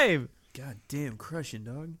 5. God damn, crushing,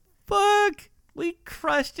 dog. Fuck. We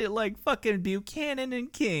crushed it like fucking Buchanan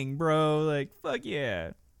and King, bro. Like, fuck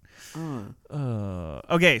yeah.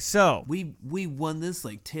 Okay, so we won this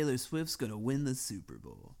like Taylor Swift's gonna win the Super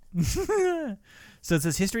Bowl. So it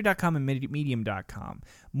says history.com and medium.com.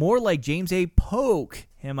 More like James A. Polk,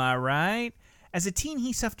 am I right? As a teen,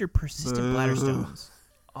 he suffered persistent bladder stones.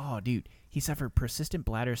 Oh, dude. He suffered persistent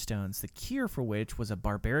bladder stones, the cure for which was a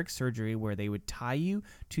barbaric surgery where they would tie you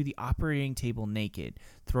to the operating table naked,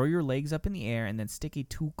 throw your legs up in the air, and then stick a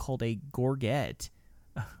tool called a gorget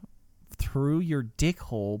through your dick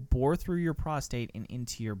hole, bore through your prostate, and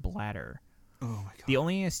into your bladder. Oh, my God. The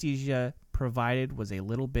only anesthesia provided was a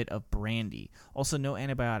little bit of brandy. Also, no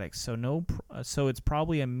antibiotics, so it's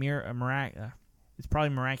probably it's probably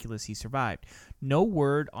miraculous he survived. No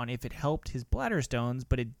word on if it helped his bladder stones,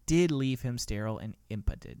 but it did leave him sterile and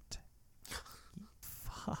impotent.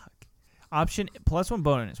 Fuck. Option +1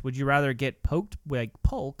 bonus. Would you rather get poked like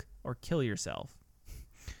Polk or kill yourself?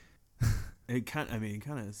 It kind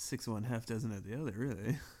of 6 1 half dozen of the other,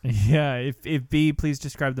 really. Yeah. If B, please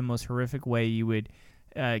describe the most horrific way you would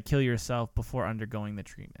kill yourself before undergoing the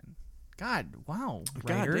treatment. God, wow.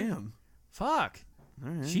 Writer. God damn. Fuck.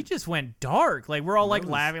 Right. She just went dark. Like, we're all like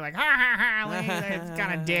laughing, like, ha ha ha, like, it's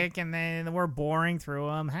kind of dick, and then we're boring through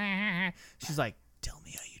them. Ha ha ha. She's like, tell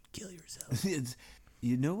me how you'd kill yourself.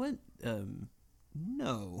 You know what?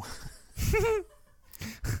 No.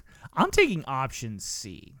 I'm taking option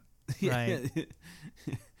C. Right?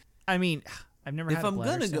 I mean, I've never had a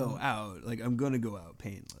bladder gonna stone. go out, like, I'm gonna go out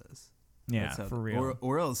painless. Yeah, for real.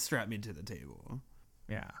 Or else strap me to the table.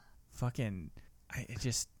 Yeah. Fucking,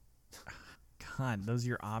 God, those are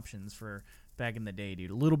your options for back in the day, dude.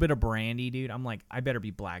 A little bit of brandy, dude. I'm like, I better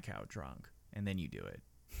be blackout drunk, and then you do it.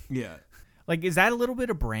 Yeah. Like, is that a little bit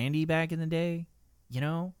of brandy back in the day? You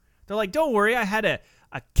know? They're like, don't worry, I had a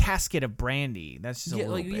casket of brandy. That's just a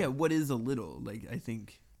little bit. Yeah, what is a little? Like, I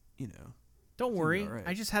think, you know. Don't worry, right.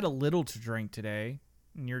 I just had a little to drink today.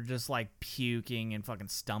 And you're just, like, puking and fucking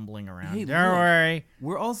stumbling around. Hey, don't worry.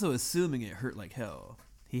 We're also assuming it hurt like hell.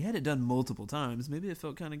 He had it done multiple times. Maybe it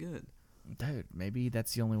felt kind of good. Dude, maybe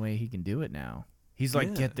that's the only way he can do it now. He's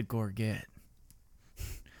like, get the gorget.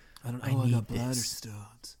 I don't know. I I need got bladder this.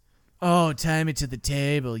 stones. Oh, tie me to the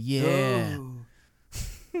table. Yeah.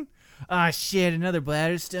 Oh. Ah, shit, another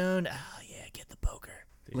bladder stone. Oh, yeah, get the poker.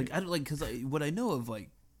 Like, I don't like, because what I know of, like,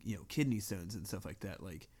 you know, kidney stones and stuff like that,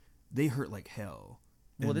 like, they hurt like hell.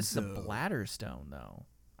 Well, And this is a bladder stone, though.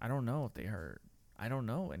 I don't know if they hurt. I don't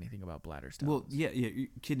know anything about bladder stones. Well, yeah,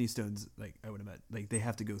 kidney stones, like, I would imagine, like, they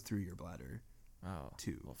have to go through your bladder. Oh.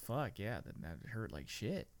 Too. Well, fuck, yeah, then that hurt like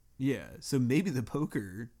shit. Yeah, so maybe the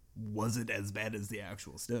poker wasn't as bad as the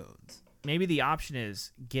actual stones. Maybe the option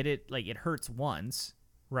is get it, like, it hurts once,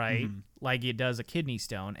 right? Mm-hmm. Like it does a kidney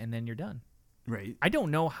stone, and then you're done. Right. I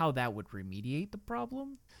don't know how that would remediate the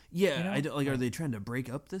problem. Yeah, You know? I don't, like, are they trying to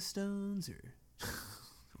break up the stones, or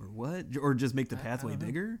or what? Or just make the pathway don't know.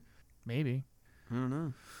 bigger? Maybe. I don't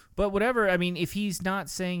know. But whatever, I mean, if he's not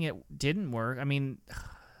saying it didn't work, I mean,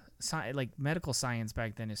 like, medical science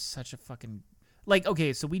back then is such a fucking... Like,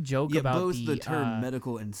 okay, so we joke about both the term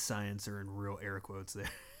medical and science are in real air quotes there.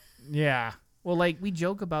 Yeah. Well, like, we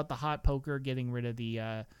joke about the hot poker getting rid of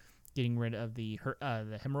the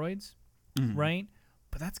hemorrhoids, right?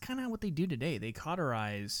 But that's kind of what they do today. They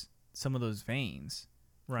cauterize some of those veins,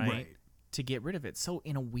 right? To get rid of it. So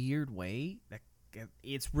in a weird way, that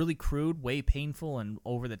it's really crude, way painful, and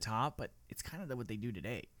over the top. But it's kind of what they do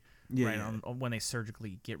today, right? On when they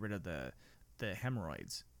surgically get rid of the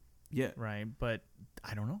hemorrhoids, right? But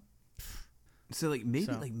I don't know. So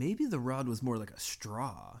maybe the rod was more like a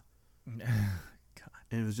straw. God.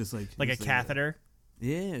 And it was just like a catheter.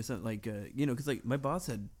 Yeah, something like because like my boss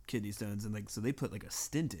had kidney stones, and like so they put like a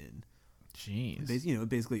stent in. Jeez. It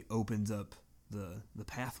basically opens up the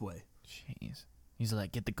pathway. Jeez. He's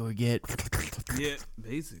like, get the Gorget. Yeah,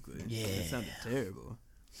 basically. Yeah. It sounded terrible.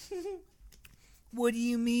 What do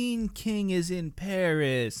you mean King is in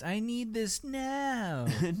Paris? I need this now.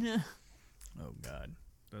 No. Oh, God.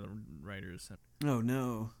 The writers. Oh,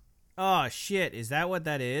 no. Oh, shit. Is that what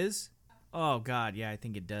that is? Oh, God. Yeah, I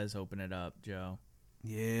think it does open it up, Joe.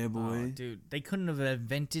 Yeah, boy. Oh, dude, they couldn't have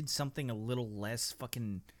invented something a little less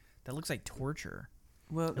fucking... That looks like torture.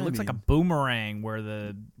 Well, It looks like a boomerang where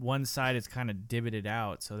the one side is kind of divoted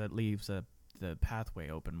out, so that leaves the pathway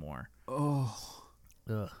open more. Oh.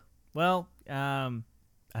 Ugh. Well, I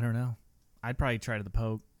don't know. I'd probably try to the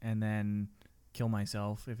poke and then kill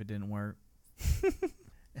myself if it didn't work.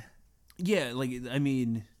 Yeah, like, I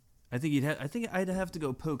mean, I think I'd have to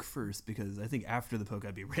go poke first, because I think after the poke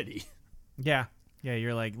I'd be ready. Yeah. Yeah,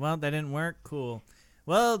 you're like, well, that didn't work. Cool.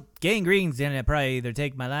 Well, gangrene's gonna probably either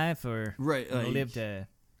take my life or Right. I'm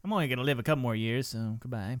only gonna live a couple more years, so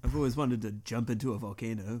goodbye. I've always wanted to jump into a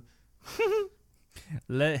volcano.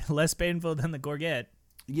 Less painful than the Gorget.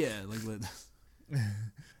 Yeah, like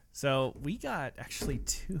So we got actually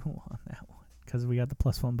 2 on that one because we got the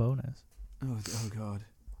 +1 bonus. Oh God.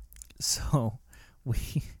 So we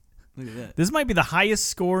Look at that. this might be the highest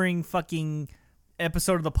scoring fucking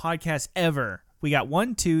episode of the podcast ever. We got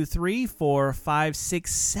 1, 2, 3, 4, 5,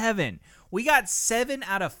 6, 7. We got 7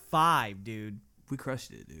 out of 5, dude. We crushed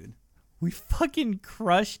it, dude. We fucking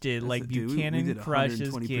crushed it. Like Buchanan we did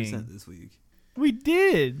crushes 120% King. this week. We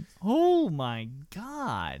did. Oh my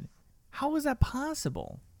God. How was that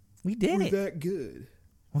possible? We did it. that good.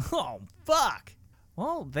 Oh, fuck.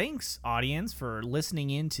 Well, thanks, audience, for listening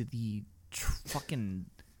in to the fucking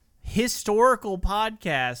historical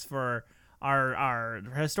podcast for our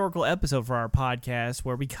historical episode for our podcast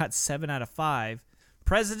where we got 7 out of 5.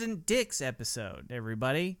 President Dick's episode,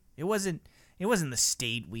 everybody. It wasn't the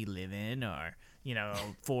state we live in or,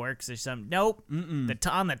 Forks or something. Nope. On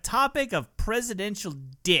the topic of presidential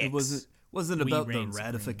dicks. It wasn't about the reign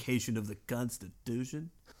ratification of the Constitution.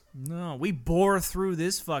 No, we bore through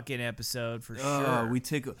this fucking episode for sure.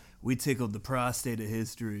 We tickled the prostate of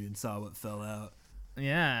history and saw what fell out.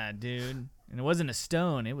 Yeah, dude. And it wasn't a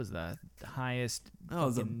stone. It was the highest. Oh, it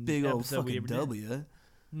was a big old fucking W.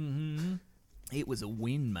 Mm-hmm. It was a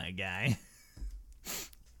win, my guy.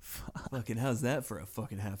 Fucking, how's that for a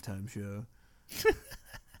fucking halftime show?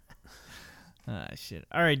 Shit.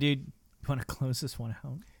 All right, dude. You want to close this one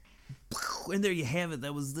out? And there you have it.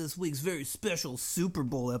 That was this week's very special Super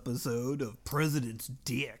Bowl episode of President's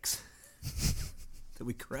Dicks. That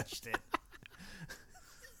we crushed it.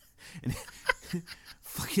 And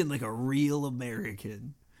fucking like a real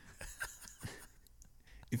American.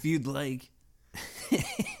 If you'd like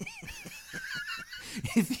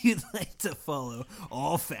to follow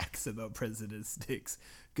all facts about President's Dicks,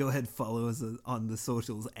 go ahead and follow us on the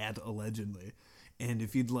socials at Allegendly. And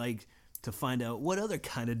if you'd like to find out what other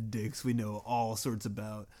kind of dicks we know all sorts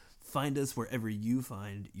about, find us wherever you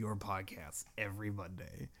find your podcasts every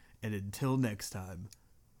Monday. And until next time,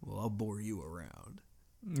 well, I'll bore you around.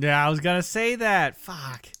 Yeah, I was going to say that.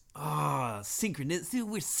 Fuck. Synchronicity.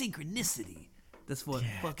 We're synchronicity. That's what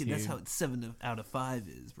fucking. Dude. That's how it's 7 out of 5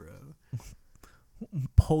 is, bro.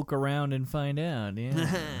 Poke around and find out.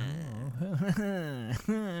 Yeah.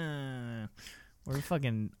 We're a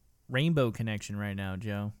fucking rainbow connection right now,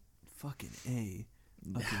 Joe. Fucking A.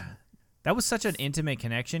 That was such an intimate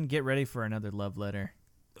connection. Get ready for another love letter.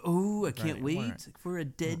 Oh, I can't wait for a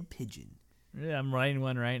dead pigeon. Yeah, I'm writing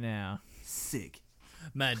one right now. Sick.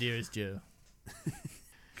 My dearest Joe.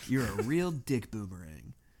 You're a real dick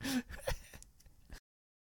boomerang.